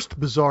first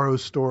Bizarro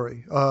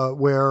story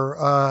where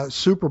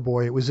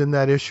Superboy, it was in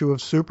that issue of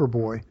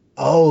Superboy.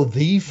 Oh,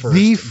 the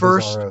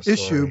first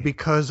issue,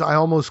 because I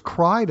almost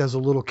cried as a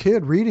little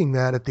kid reading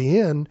that at the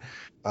end.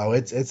 Oh,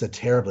 it's a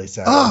terribly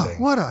sad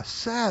ending. What a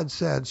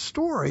sad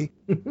story.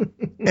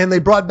 And they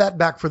brought that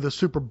back for the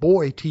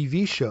Superboy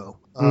TV show.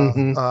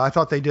 I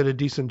thought they did a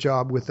decent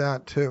job with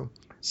that, too.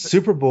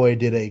 Superboy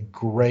did a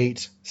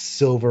great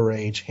Silver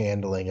Age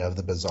handling of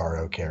the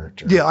Bizarro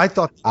character. Yeah, I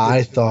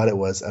thought it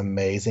was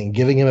amazing.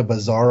 Giving him a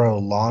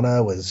Bizarro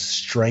Lana was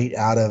straight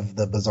out of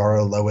the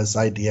Bizarro Lois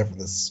idea from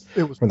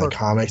the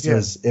comics.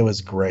 Yeah. It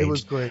was great. It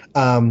was great.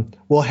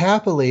 Well,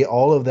 happily,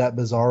 all of that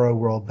Bizarro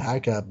World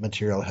backup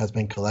material has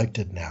been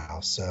collected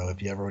now. So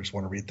if you ever just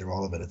want to read through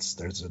all of it,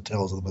 there's a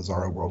Tales of the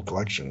Bizarro World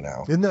collection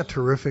now. Isn't that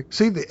terrific?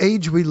 See, the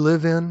age we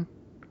live in,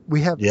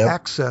 we have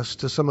access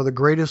to some of the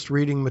greatest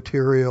reading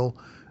material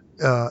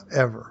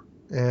ever.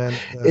 And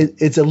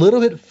it's a little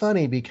bit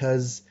funny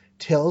because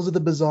Tales of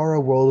the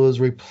Bizarro World was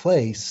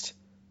replaced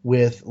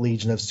with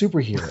Legion of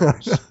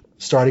Superheroes,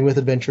 starting with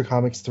Adventure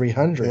Comics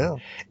 300. Yeah.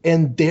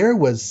 And there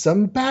was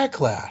some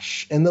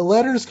backlash in the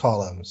letters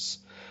columns.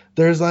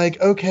 There's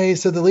like, okay,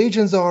 so the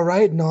Legion's all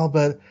right and all,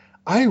 but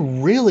I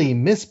really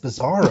miss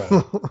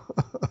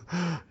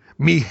Bizarro.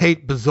 Me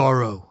hate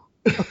Bizarro.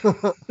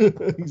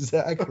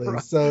 Exactly.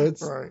 Right. So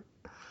it's right.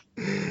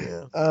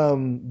 Yeah.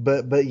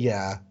 But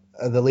yeah,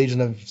 the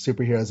Legion of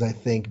Superheroes, I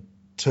think,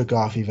 took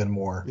off even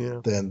more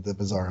than the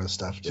Bizarro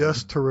stuff did.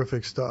 Just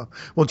terrific stuff.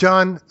 Well,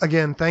 John,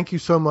 again, thank you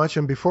so much.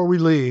 And before we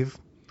leave,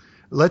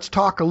 let's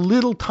talk a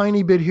little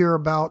tiny bit here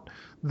about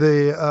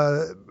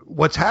the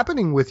what's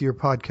happening with your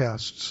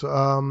podcasts.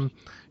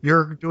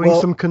 You're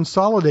doing some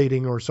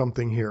consolidating or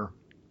something here.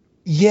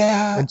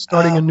 Yeah. And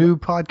starting a new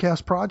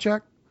podcast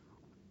project?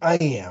 I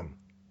am.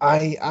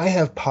 I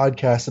have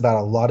podcasts about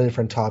a lot of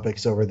different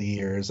topics over the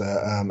years.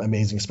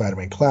 Amazing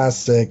Spider-Man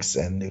Classics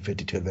and New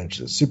 52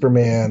 Adventures of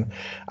Superman.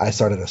 I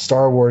started a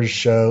Star Wars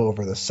show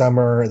over the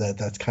summer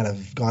that's kind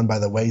of gone by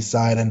the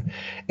wayside. And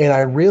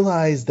I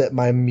realized that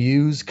my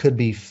muse could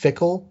be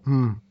fickle.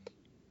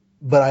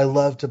 But I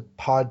love to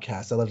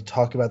podcast. I love to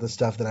talk about the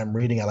stuff that I'm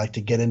reading. I like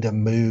to get into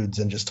moods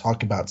and just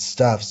talk about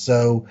stuff.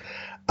 So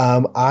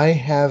I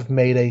have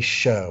made a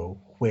show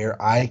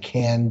where I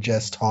can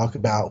just talk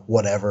about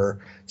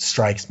whatever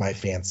strikes my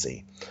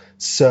fancy.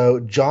 So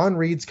John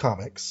Reads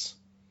Comics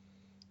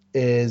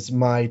is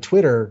my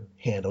Twitter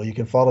handle. You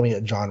can follow me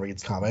at John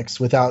Reads Comics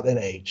without an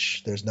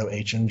H. There's no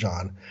H in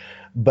John.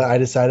 But I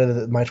decided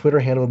that my Twitter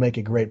handle would make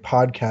a great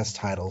podcast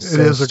title. It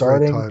is a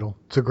great title.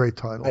 It's a great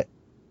title.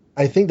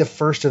 I think the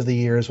first of the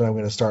year is when I'm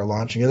going to start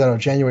launching it. I know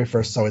January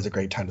 1st is always a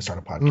great time to start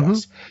a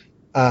podcast.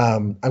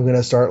 I'm going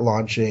to start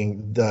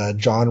launching the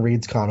John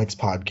Reads Comics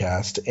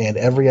podcast, and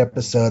every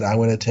episode I'm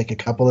going to take a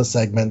couple of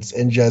segments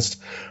and just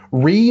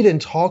read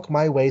and talk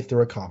my way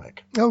through a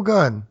comic. Oh,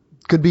 good.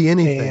 Could be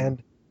anything.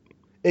 And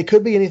it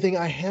could be anything.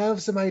 I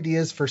have some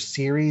ideas for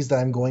series that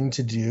I'm going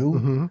to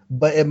do,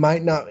 but it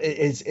might not.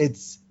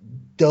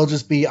 They'll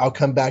just be, I'll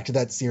come back to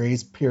that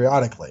series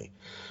periodically.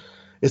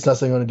 It's not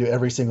something I'm going to do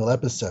every single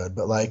episode,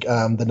 but like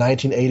the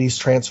 1980s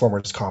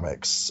Transformers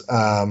comics,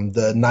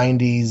 the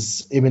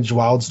 90s Image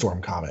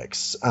Wildstorm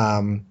comics.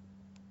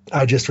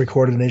 I just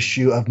recorded an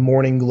issue of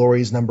Morning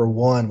Glories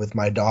 #1 with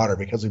my daughter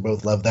because we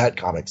both love that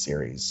comic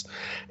series.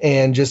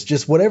 And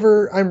just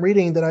whatever I'm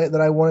reading that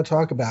I want to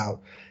talk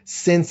about,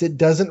 since it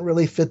doesn't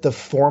really fit the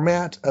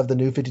format of the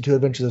New 52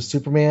 Adventures of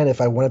Superman,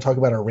 if I want to talk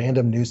about a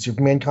random new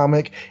Superman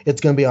comic, it's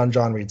going to be on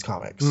John Reads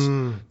Comics.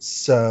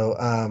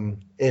 So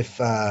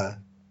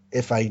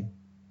if I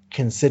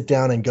can sit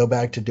down and go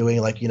back to doing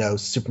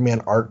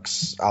Superman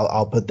arcs,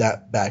 I'll put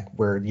that back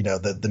where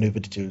the New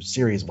 52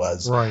 series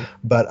was. Right.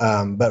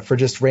 But for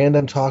just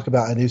random talk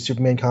about a new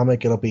Superman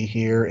comic, it'll be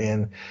here.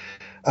 And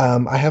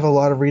I have a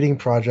lot of reading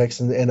projects,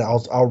 and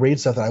I'll read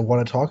stuff that I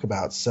want to talk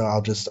about. So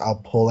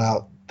I'll pull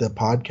out the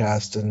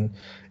podcast, and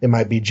it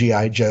might be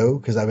G.I. Joe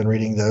because I've been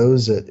reading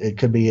those. It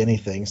could be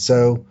anything.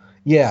 So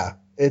yeah,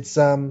 it's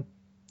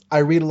I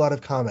read a lot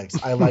of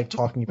comics. I like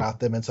talking about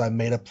them, and so I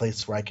made a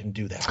place where I can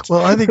do that.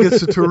 Well, I think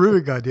it's a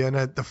terrific idea.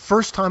 And the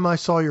first time I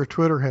saw your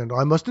Twitter handle,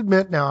 I must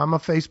admit now I'm a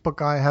Facebook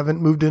guy. I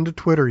haven't moved into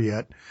Twitter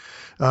yet.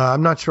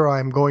 I'm not sure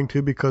I'm going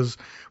to because,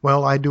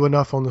 well, I do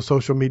enough on the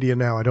social media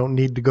now. I don't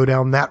need to go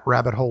down that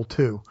rabbit hole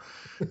too.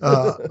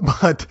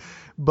 But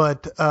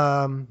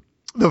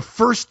the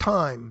first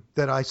time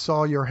that I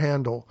saw your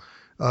handle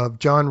of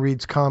John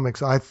Reads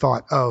Comics, I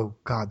thought, oh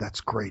God,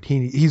 that's great.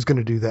 He's going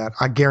to do that.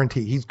 I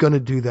guarantee he's going to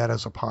do that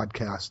as a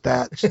podcast.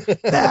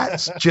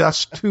 That's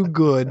just too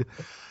good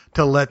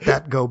to let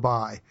that go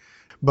by.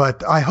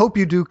 But I hope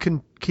you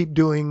can keep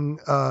doing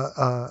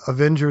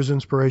Avengers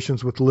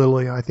Inspirations with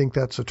Lily. I think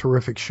that's a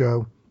terrific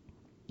show.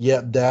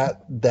 Yep,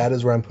 that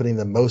is where I'm putting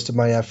the most of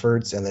my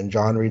efforts. And then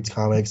John Reads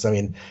Comics. I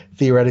mean,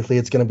 theoretically,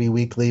 it's going to be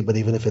weekly, but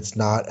even if it's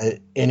not,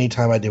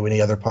 anytime I do any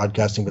other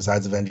podcasting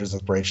besides Avengers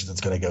Inspirations, it's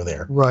going to go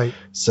there. Right.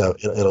 So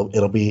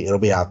it'll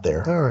be out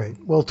there. All right.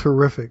 Well,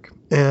 terrific.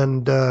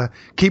 And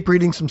keep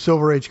reading some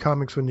Silver Age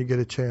comics when you get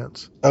a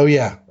chance. Oh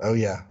yeah.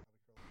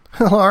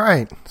 All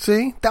right.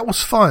 See, that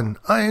was fun.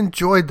 I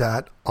enjoyed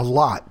that a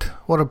lot.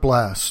 What a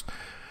blast.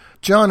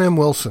 John M.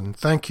 Wilson,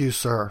 thank you,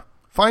 sir.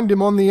 Find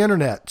him on the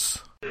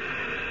internets.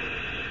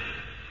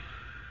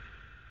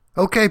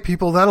 Okay,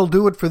 people, that'll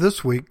do it for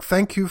this week.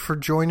 Thank you for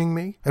joining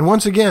me. And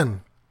once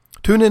again,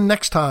 tune in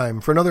next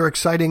time for another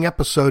exciting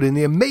episode in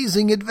the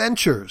amazing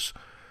adventures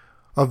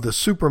of the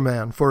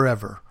Superman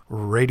Forever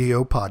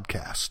radio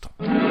podcast.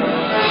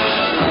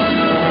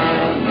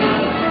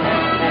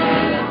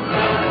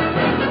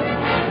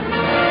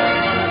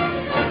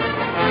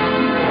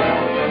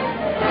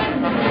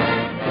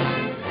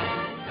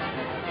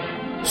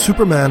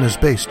 Superman is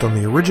based on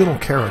the original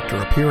character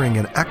appearing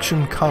in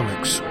Action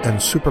Comics and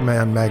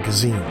Superman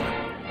magazine.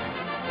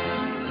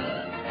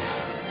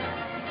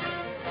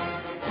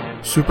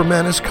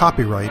 Superman is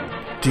copyright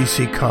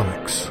DC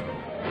Comics.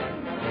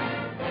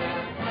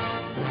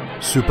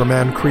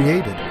 Superman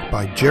created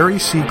by Jerry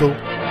Siegel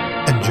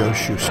and Joe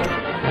Shuster.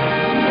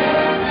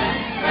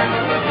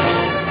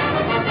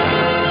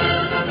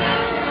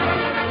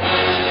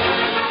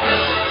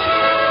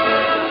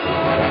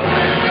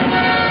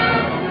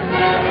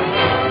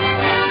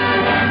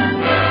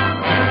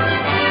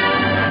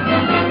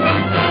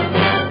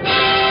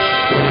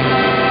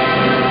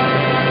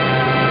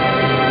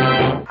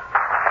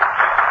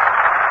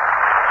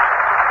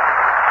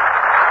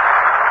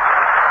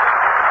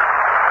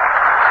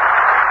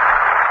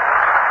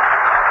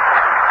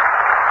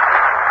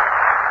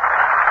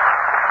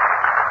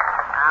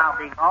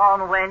 be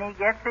on when he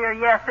gets here,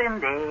 yes,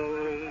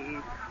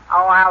 indeed.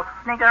 Oh, I'll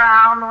sneak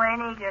around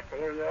when he gets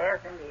here, yes,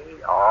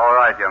 indeed. All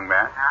right, young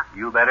man.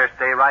 You better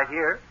stay right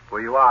here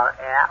where you are.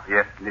 Yeah.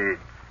 Yes, indeed.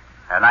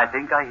 And I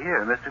think I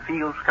hear Mr.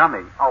 Fields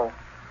coming. Oh.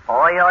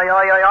 Oi.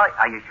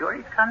 Are you sure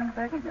he's coming,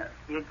 Bertie? No.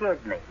 You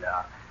kid me.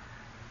 No.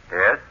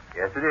 Yes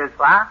it is.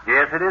 What?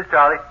 Yes, it is,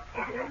 Charlie.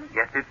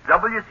 Yes, it's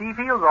W.C.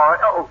 Fields, all right.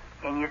 Oh,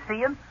 can you see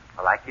him?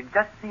 Well, I can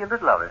just see a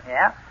little of it.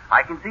 Yeah?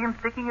 I can see him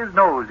sticking his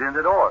nose in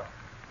the door.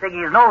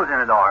 Sticking his nose in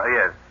the door,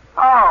 yes.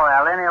 Oh,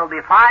 well, then it'll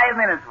be 5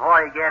 minutes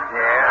before he gets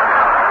here.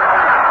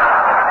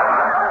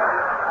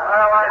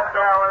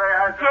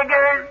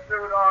 Jiggers!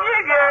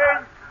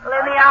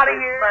 Let me out of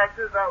here.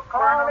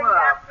 Calling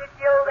up if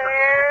you're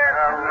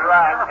there. All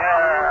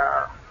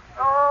right,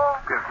 Oh.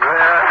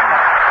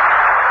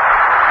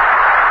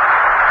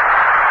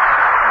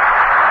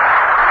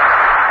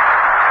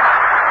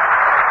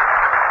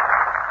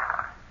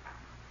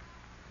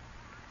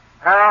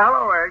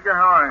 Hello, Edgar.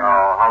 How are you?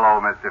 Oh,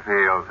 hello, Mr.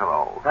 Fields.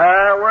 Hello.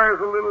 Where's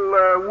the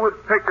little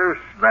woodpecker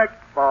snack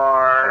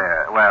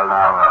bar? Yeah, well,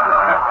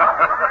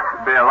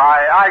 now, Bill,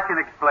 I can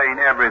explain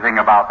everything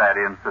about that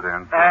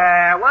incident.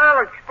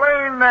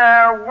 Explain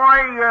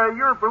why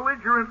your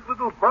belligerent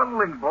little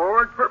bundling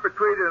board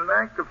perpetrated an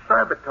act of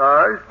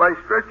sabotage by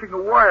stretching a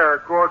wire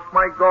across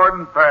my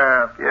garden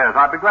path. Yes,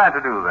 I'd be glad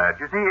to do that.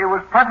 You see, it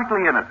was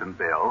perfectly innocent,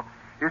 Bill.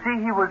 You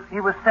see, he was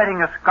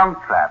setting a skunk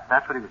trap.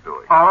 That's what he was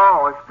doing.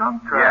 Oh, a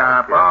skunk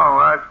trap. Yes.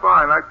 Oh, that's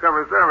fine. That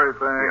covers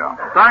everything. Yeah.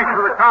 Thanks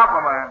for the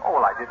compliment. Oh,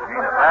 well, I didn't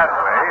mean it that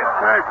way.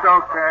 That's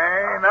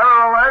okay.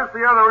 Nevertheless,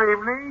 the other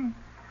evening,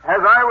 as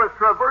I was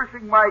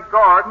traversing my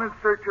garden in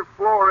search of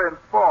flora and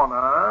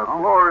fauna,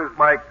 Flora is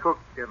my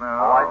cook, you know.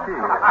 Oh, I see.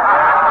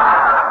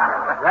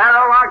 That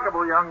a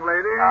likable young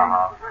lady.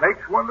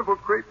 Makes wonderful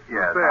crepes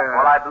Yes. and bread.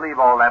 Well, I believe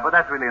all that, but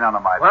that's really none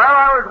of my Well,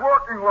 I was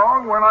walking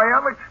along when I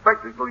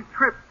unexpectedly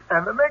tripped,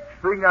 and the next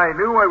thing I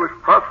knew, I was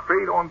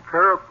prostrate on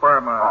terra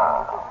firma,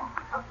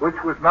 which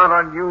was not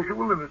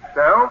unusual in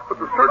itself, but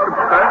the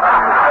circumstance...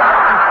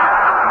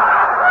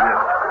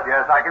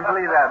 Yes, I can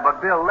believe that.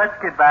 But, Bill, let's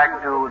get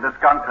back to the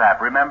skunk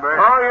trap, remember?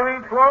 Oh, you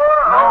mean Flora?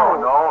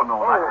 No.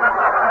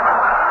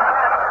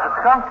 The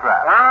skunk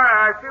trap.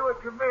 I see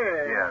what you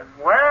mean. Yes.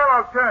 Well,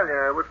 I'll tell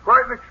you, it was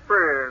quite an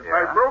experience.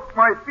 Yeah. I broke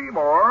my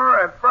femur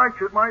and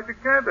fractured my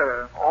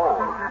decanter. Oh.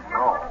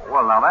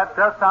 Well, now, that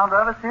does sound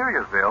rather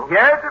serious, Bill.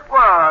 Yes, it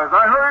was.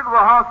 I hurried to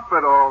the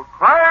hospital.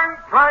 Clang,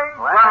 clang,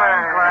 clang.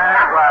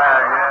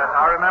 Clang. Yes,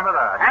 I remember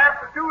that.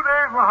 After 2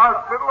 days in the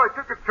hospital, I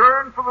took a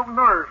turn for the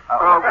nurse.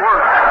 Work.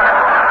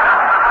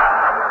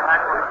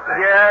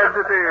 Yes,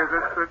 it is.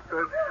 It's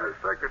the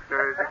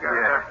secretary.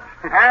 Yes.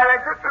 And I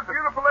took the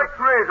beautiful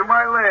x-rays of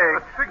my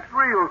legs. 6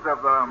 reels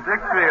of them. 6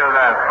 reels,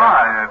 that's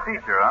fine. A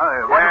feature,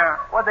 huh? Yeah.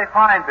 What'd they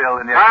find, Bill,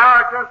 in the...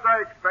 Just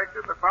I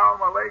expected. They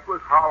found my leg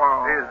was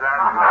hollow. Is that...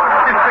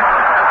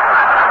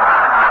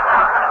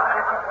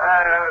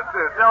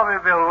 Tell me,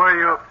 Bill,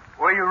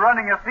 were you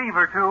running a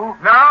fever, too?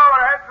 No,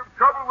 I had some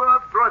trouble with my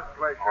blood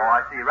pressure. Oh,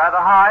 I see. Rather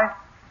high?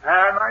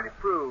 90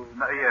 proof.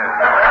 Yes.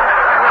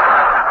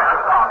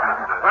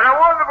 But a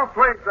wonderful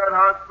place, that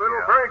hospital.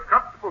 Yeah. Very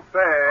comfortable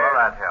bed. Well,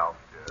 that helps.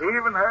 They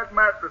even had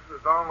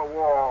mattresses on the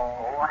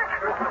wall.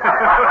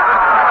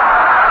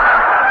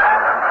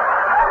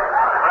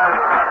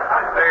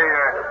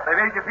 They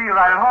made you feel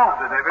right at home,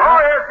 did they, Bill? Oh,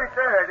 yes, they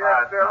did.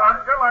 Yes,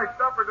 until I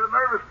suffered a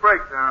nervous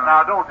breakdown.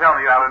 Now, don't tell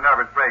me you had a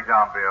nervous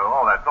breakdown, Bill.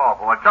 Oh, that's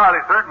awful. Well, Charlie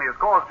certainly has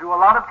caused you a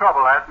lot of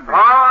trouble, hasn't he? Oh,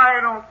 I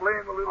don't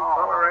blame the little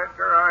fella,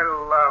 Edgar. I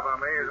love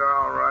him. He's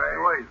all right.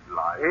 Oh, he's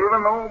light.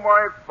 Even though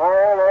my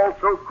fall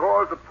also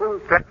caused a pull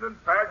tendon,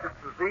 Paget's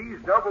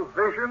disease, double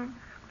vision,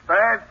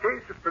 bad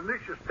case of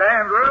pernicious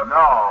dandruff.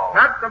 No.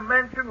 Not to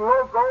mention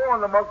Logo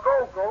and the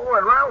Mogogo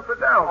and Ralph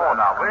Adalva. Oh,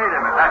 now, wait a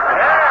minute.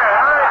 Yeah,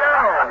 I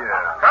know.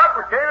 Yeah.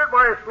 Complicated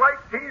by a slight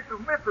case of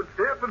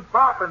Mithantip and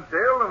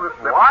Poppendale and the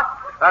slip... What?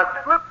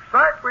 Slip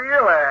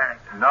sacroiliac.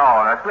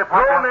 No, that slip...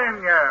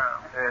 Ronin,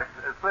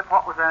 slip,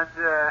 what was that?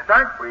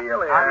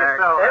 Sacroiliac. How do you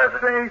spell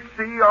that?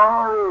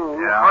 S-A-C-R-O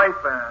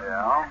hyphen.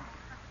 Yeah.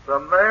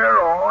 From there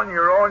on,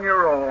 you're on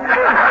your own.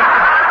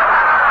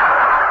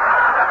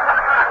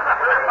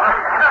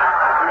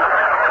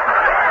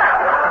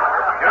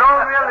 You know,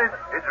 Bill,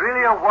 it's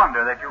really a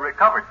wonder that you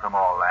recovered from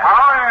all that.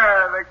 Oh,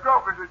 yeah. The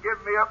Crockers would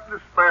give me up in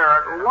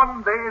despair.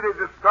 One day they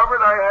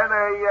discovered I had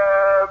a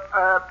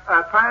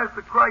passed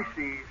the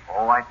crises.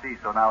 Oh, I see.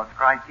 So now it's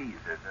crises, is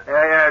it?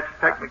 Yeah, it's a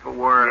technical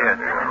word. Yes.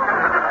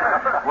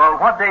 Well,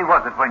 what day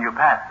was it when you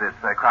passed this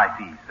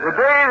crises? The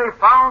day they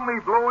found me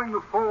blowing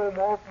the foam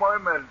off my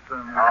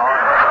medicine.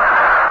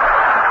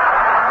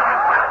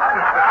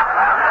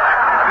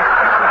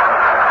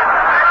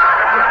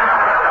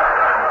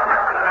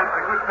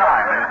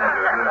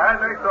 I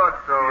thought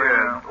so,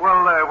 yeah.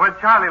 Well, when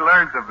Charlie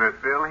learns of this,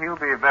 Bill, he'll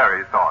be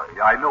very sorry.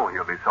 I know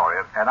he'll be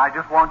sorry. And I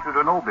just want you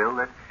to know, Bill,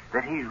 that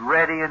he's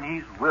ready and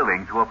he's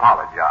willing to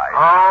apologize.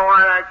 Oh,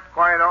 that's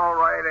quite all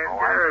right,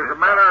 Edgar. As a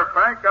matter of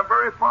fact, I'm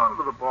very fond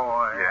of the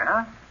boy.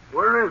 Yeah?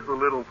 Where is the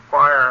little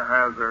fire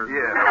hazard?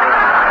 Yes.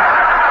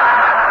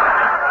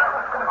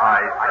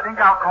 I think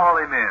I'll call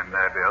him in,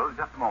 Bill.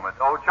 Just a moment.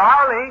 Oh,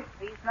 Charlie.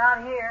 He's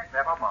not here.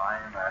 Never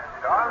mind.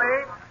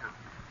 Charlie.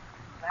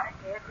 Back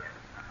here.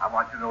 I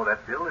want you to know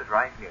that Bill is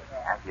right here.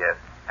 Yes. Yes,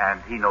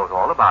 and he knows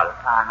all about it.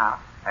 Uh-huh.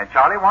 And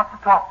Charlie wants to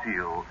talk to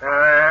you.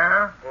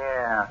 Yeah?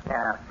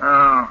 Yeah.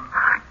 Oh.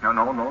 No.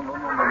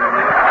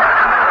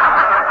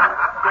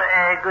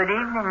 Good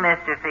evening,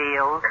 Mr.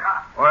 Fields.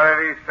 What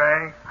did he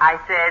say? I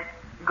said,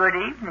 good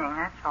evening,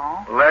 that's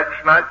all.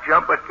 Let's not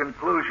jump at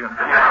conclusions.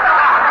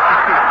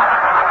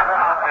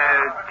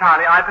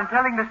 Charlie, I've been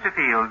telling Mr.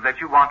 Fields that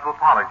you want to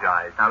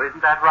apologize. Now,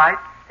 isn't that right?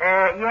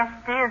 Yes,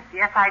 it is.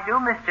 Yes, I do,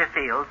 Mr.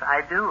 Fields.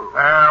 I do.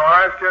 Well,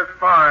 that's just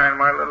fine,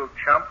 my little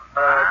chum.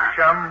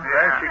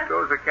 There she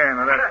goes again.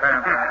 That's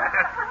happening.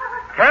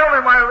 Tell me,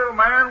 my little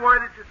man, why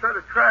did you set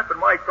a trap in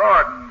my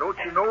garden? Don't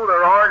you know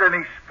there aren't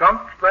any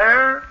skunks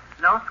there?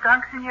 No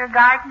skunks in your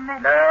garden,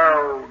 Mr.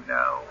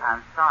 No.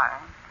 I'm sorry.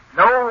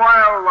 No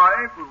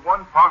wildlife, with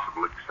one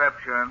possible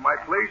exception. My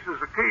place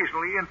is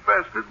occasionally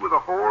infested with a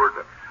herd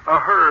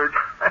of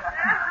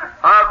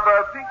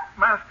pink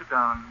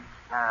mastodons.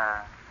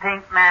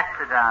 Pink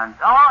mastodons.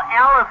 Oh,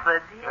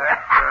 elephants.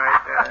 That's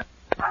right.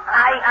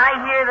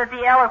 I hear that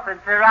the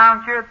elephants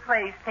around your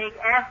place take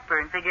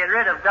aspirin to get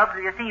rid of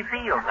W.C.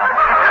 Fields.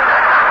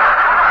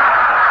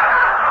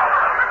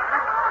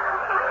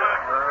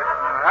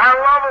 How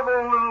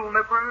lovable, little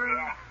nipper.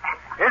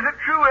 Is it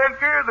true,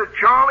 Edgar, that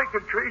Charlie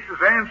can trace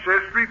his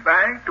ancestry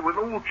back to an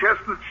old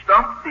chestnut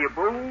stump, the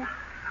abode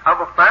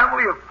of a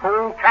family of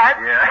polecats?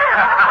 Yeah.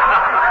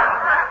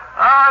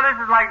 Oh, this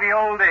is like the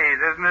old days,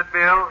 isn't it,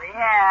 Bill?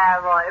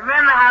 Yeah, boy.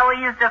 Remember how we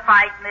used to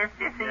fight,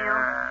 Mr. Fields?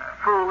 Yeah.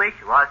 Foolish,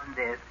 wasn't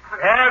it?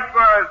 As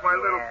far as my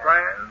little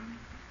friend.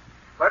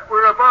 But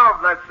we're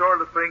above that sort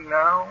of thing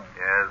now.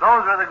 Yes,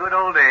 those were the good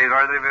old days,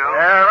 aren't they, Bill?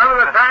 Yeah,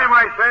 remember the time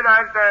I said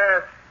I'd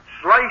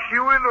slice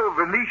you into a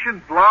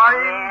Venetian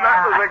blind? Yeah.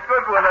 That was a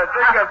good one. I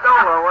think I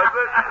told her, was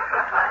it?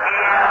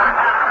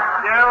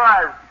 Yeah, there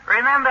was.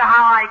 Remember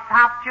how I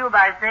topped you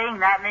by saying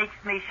that makes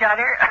me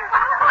shudder?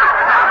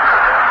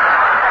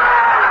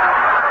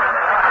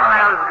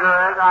 That was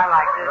good. I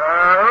liked it.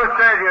 Who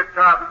said you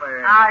topped me?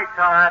 I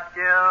topped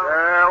you.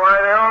 Why,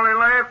 the only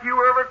laugh you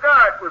ever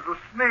got was a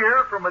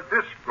sneer from a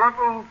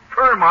disgruntled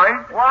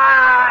termite.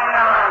 Why?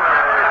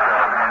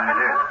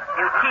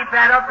 You keep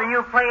that up and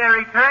you play a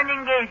return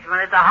engagement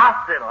at the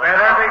hospital. And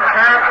every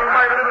careful,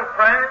 my little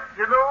friend,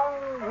 you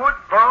know, wood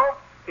pulp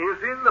is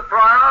in the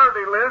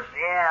priority list.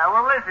 Yeah,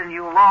 well, listen,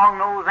 you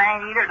long-nosed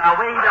anteater. Now,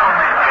 wait a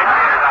minute.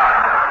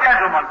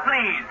 Gentlemen,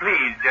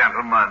 please,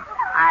 gentlemen.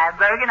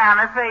 Bergen, I'm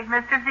afraid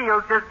Mr.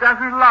 Fields just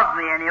doesn't love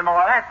me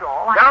anymore, that's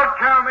all. Don't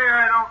tell me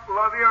I don't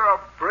love you or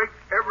I'll break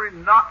every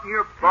knot in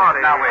your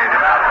body. Now, wait a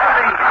minute.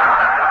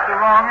 That's the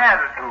wrong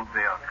attitude,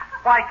 Bill.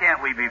 Why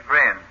can't we be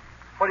friends?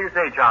 What do you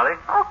say, Charlie?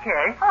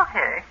 Okay.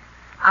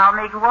 I'll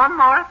make one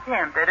more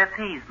attempt at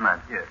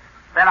appeasement. Yes.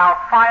 Then I'll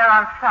fire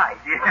on sight.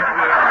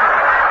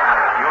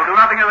 You'll do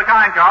nothing of the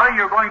kind, Charlie.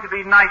 You're going to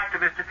be nice to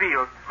Mr.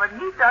 Fields. But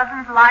he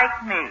doesn't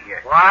like me.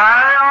 Why,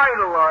 I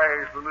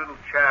idolize the little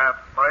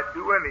chap. I'd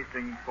do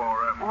anything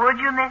for him. Would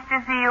you, Mr.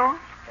 Fields?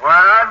 Why,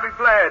 I'd be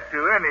glad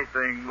to.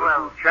 Anything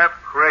little chap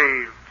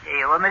craves.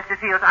 Yeah, well, Mr.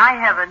 Fields, I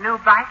have a new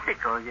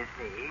bicycle, you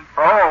see.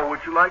 Oh, would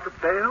you like a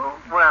bell?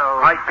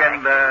 Well, I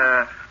can,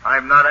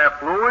 I'm not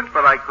affluent,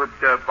 but I could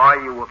buy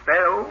you a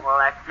bell. Well,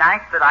 that's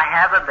nice that I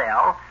have a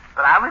bell,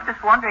 but I was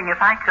just wondering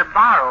if I could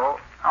borrow...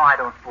 Oh, I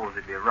don't suppose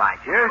it'd be right.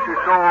 Yes,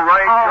 it's all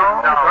right,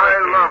 Jones. No, I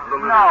love the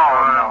little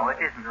child. No,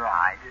 it isn't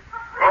right.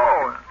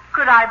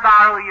 Could I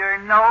borrow your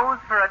nose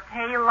for a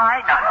tail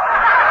light? No.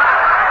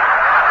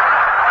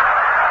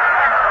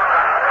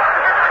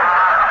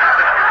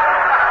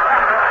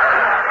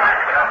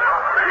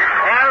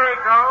 There he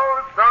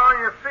goes. So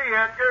you see,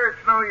 Edgar,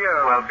 it's no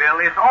use. Well,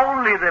 Bill, it's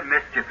only the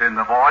mischief in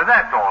the boy.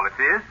 That's all it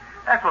is.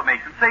 That's what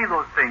makes him say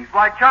those things.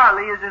 Why,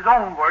 Charlie is his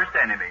own worst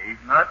enemy.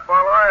 Not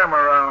while I am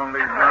around,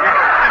 he's not.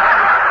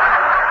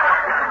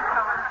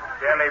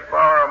 Can he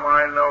borrow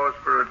my nose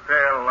for a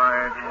tail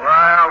light?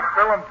 I'll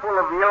fill him full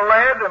of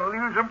lead and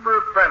use him for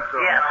a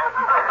pencil. Yes.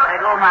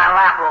 There goes my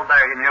lap, old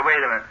Bergen. Here, wait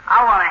a minute.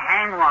 I want to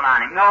hang one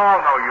on him. No,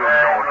 you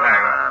don't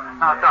hang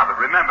him. Now, stop it.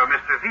 Remember,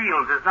 Mr.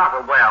 Fields is not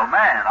a well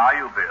man, are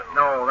you, Bill?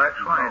 No,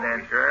 that's right,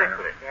 Edgar.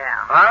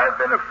 Yeah. I've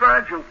been a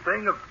fragile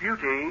thing of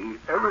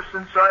beauty ever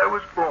since I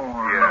was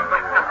born.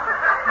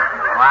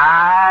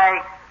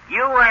 Why,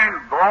 you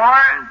weren't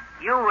born.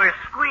 You were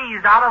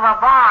squeezed out of a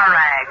bar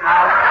rag.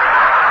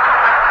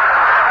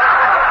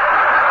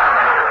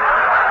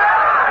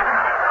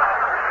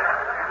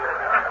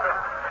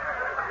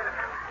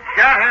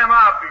 Shut him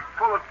up. He's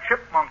full of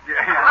chipmunks. You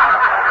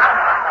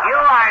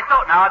are so...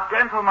 Now,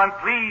 gentlemen,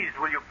 please,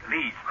 will you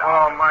please stop?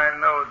 Oh, my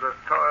nose is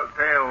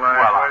tail light.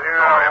 Well, I'm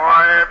sorry.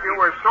 Why, if you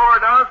were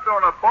sawdust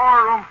on a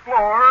barroom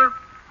floor,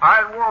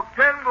 I'd walk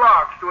 10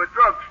 blocks to a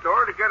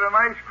drugstore to get an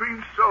ice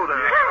cream soda.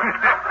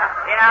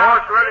 Yeah,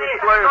 Horse ready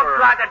flavor.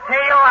 Looks like a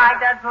tail light,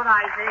 that's what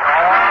I see.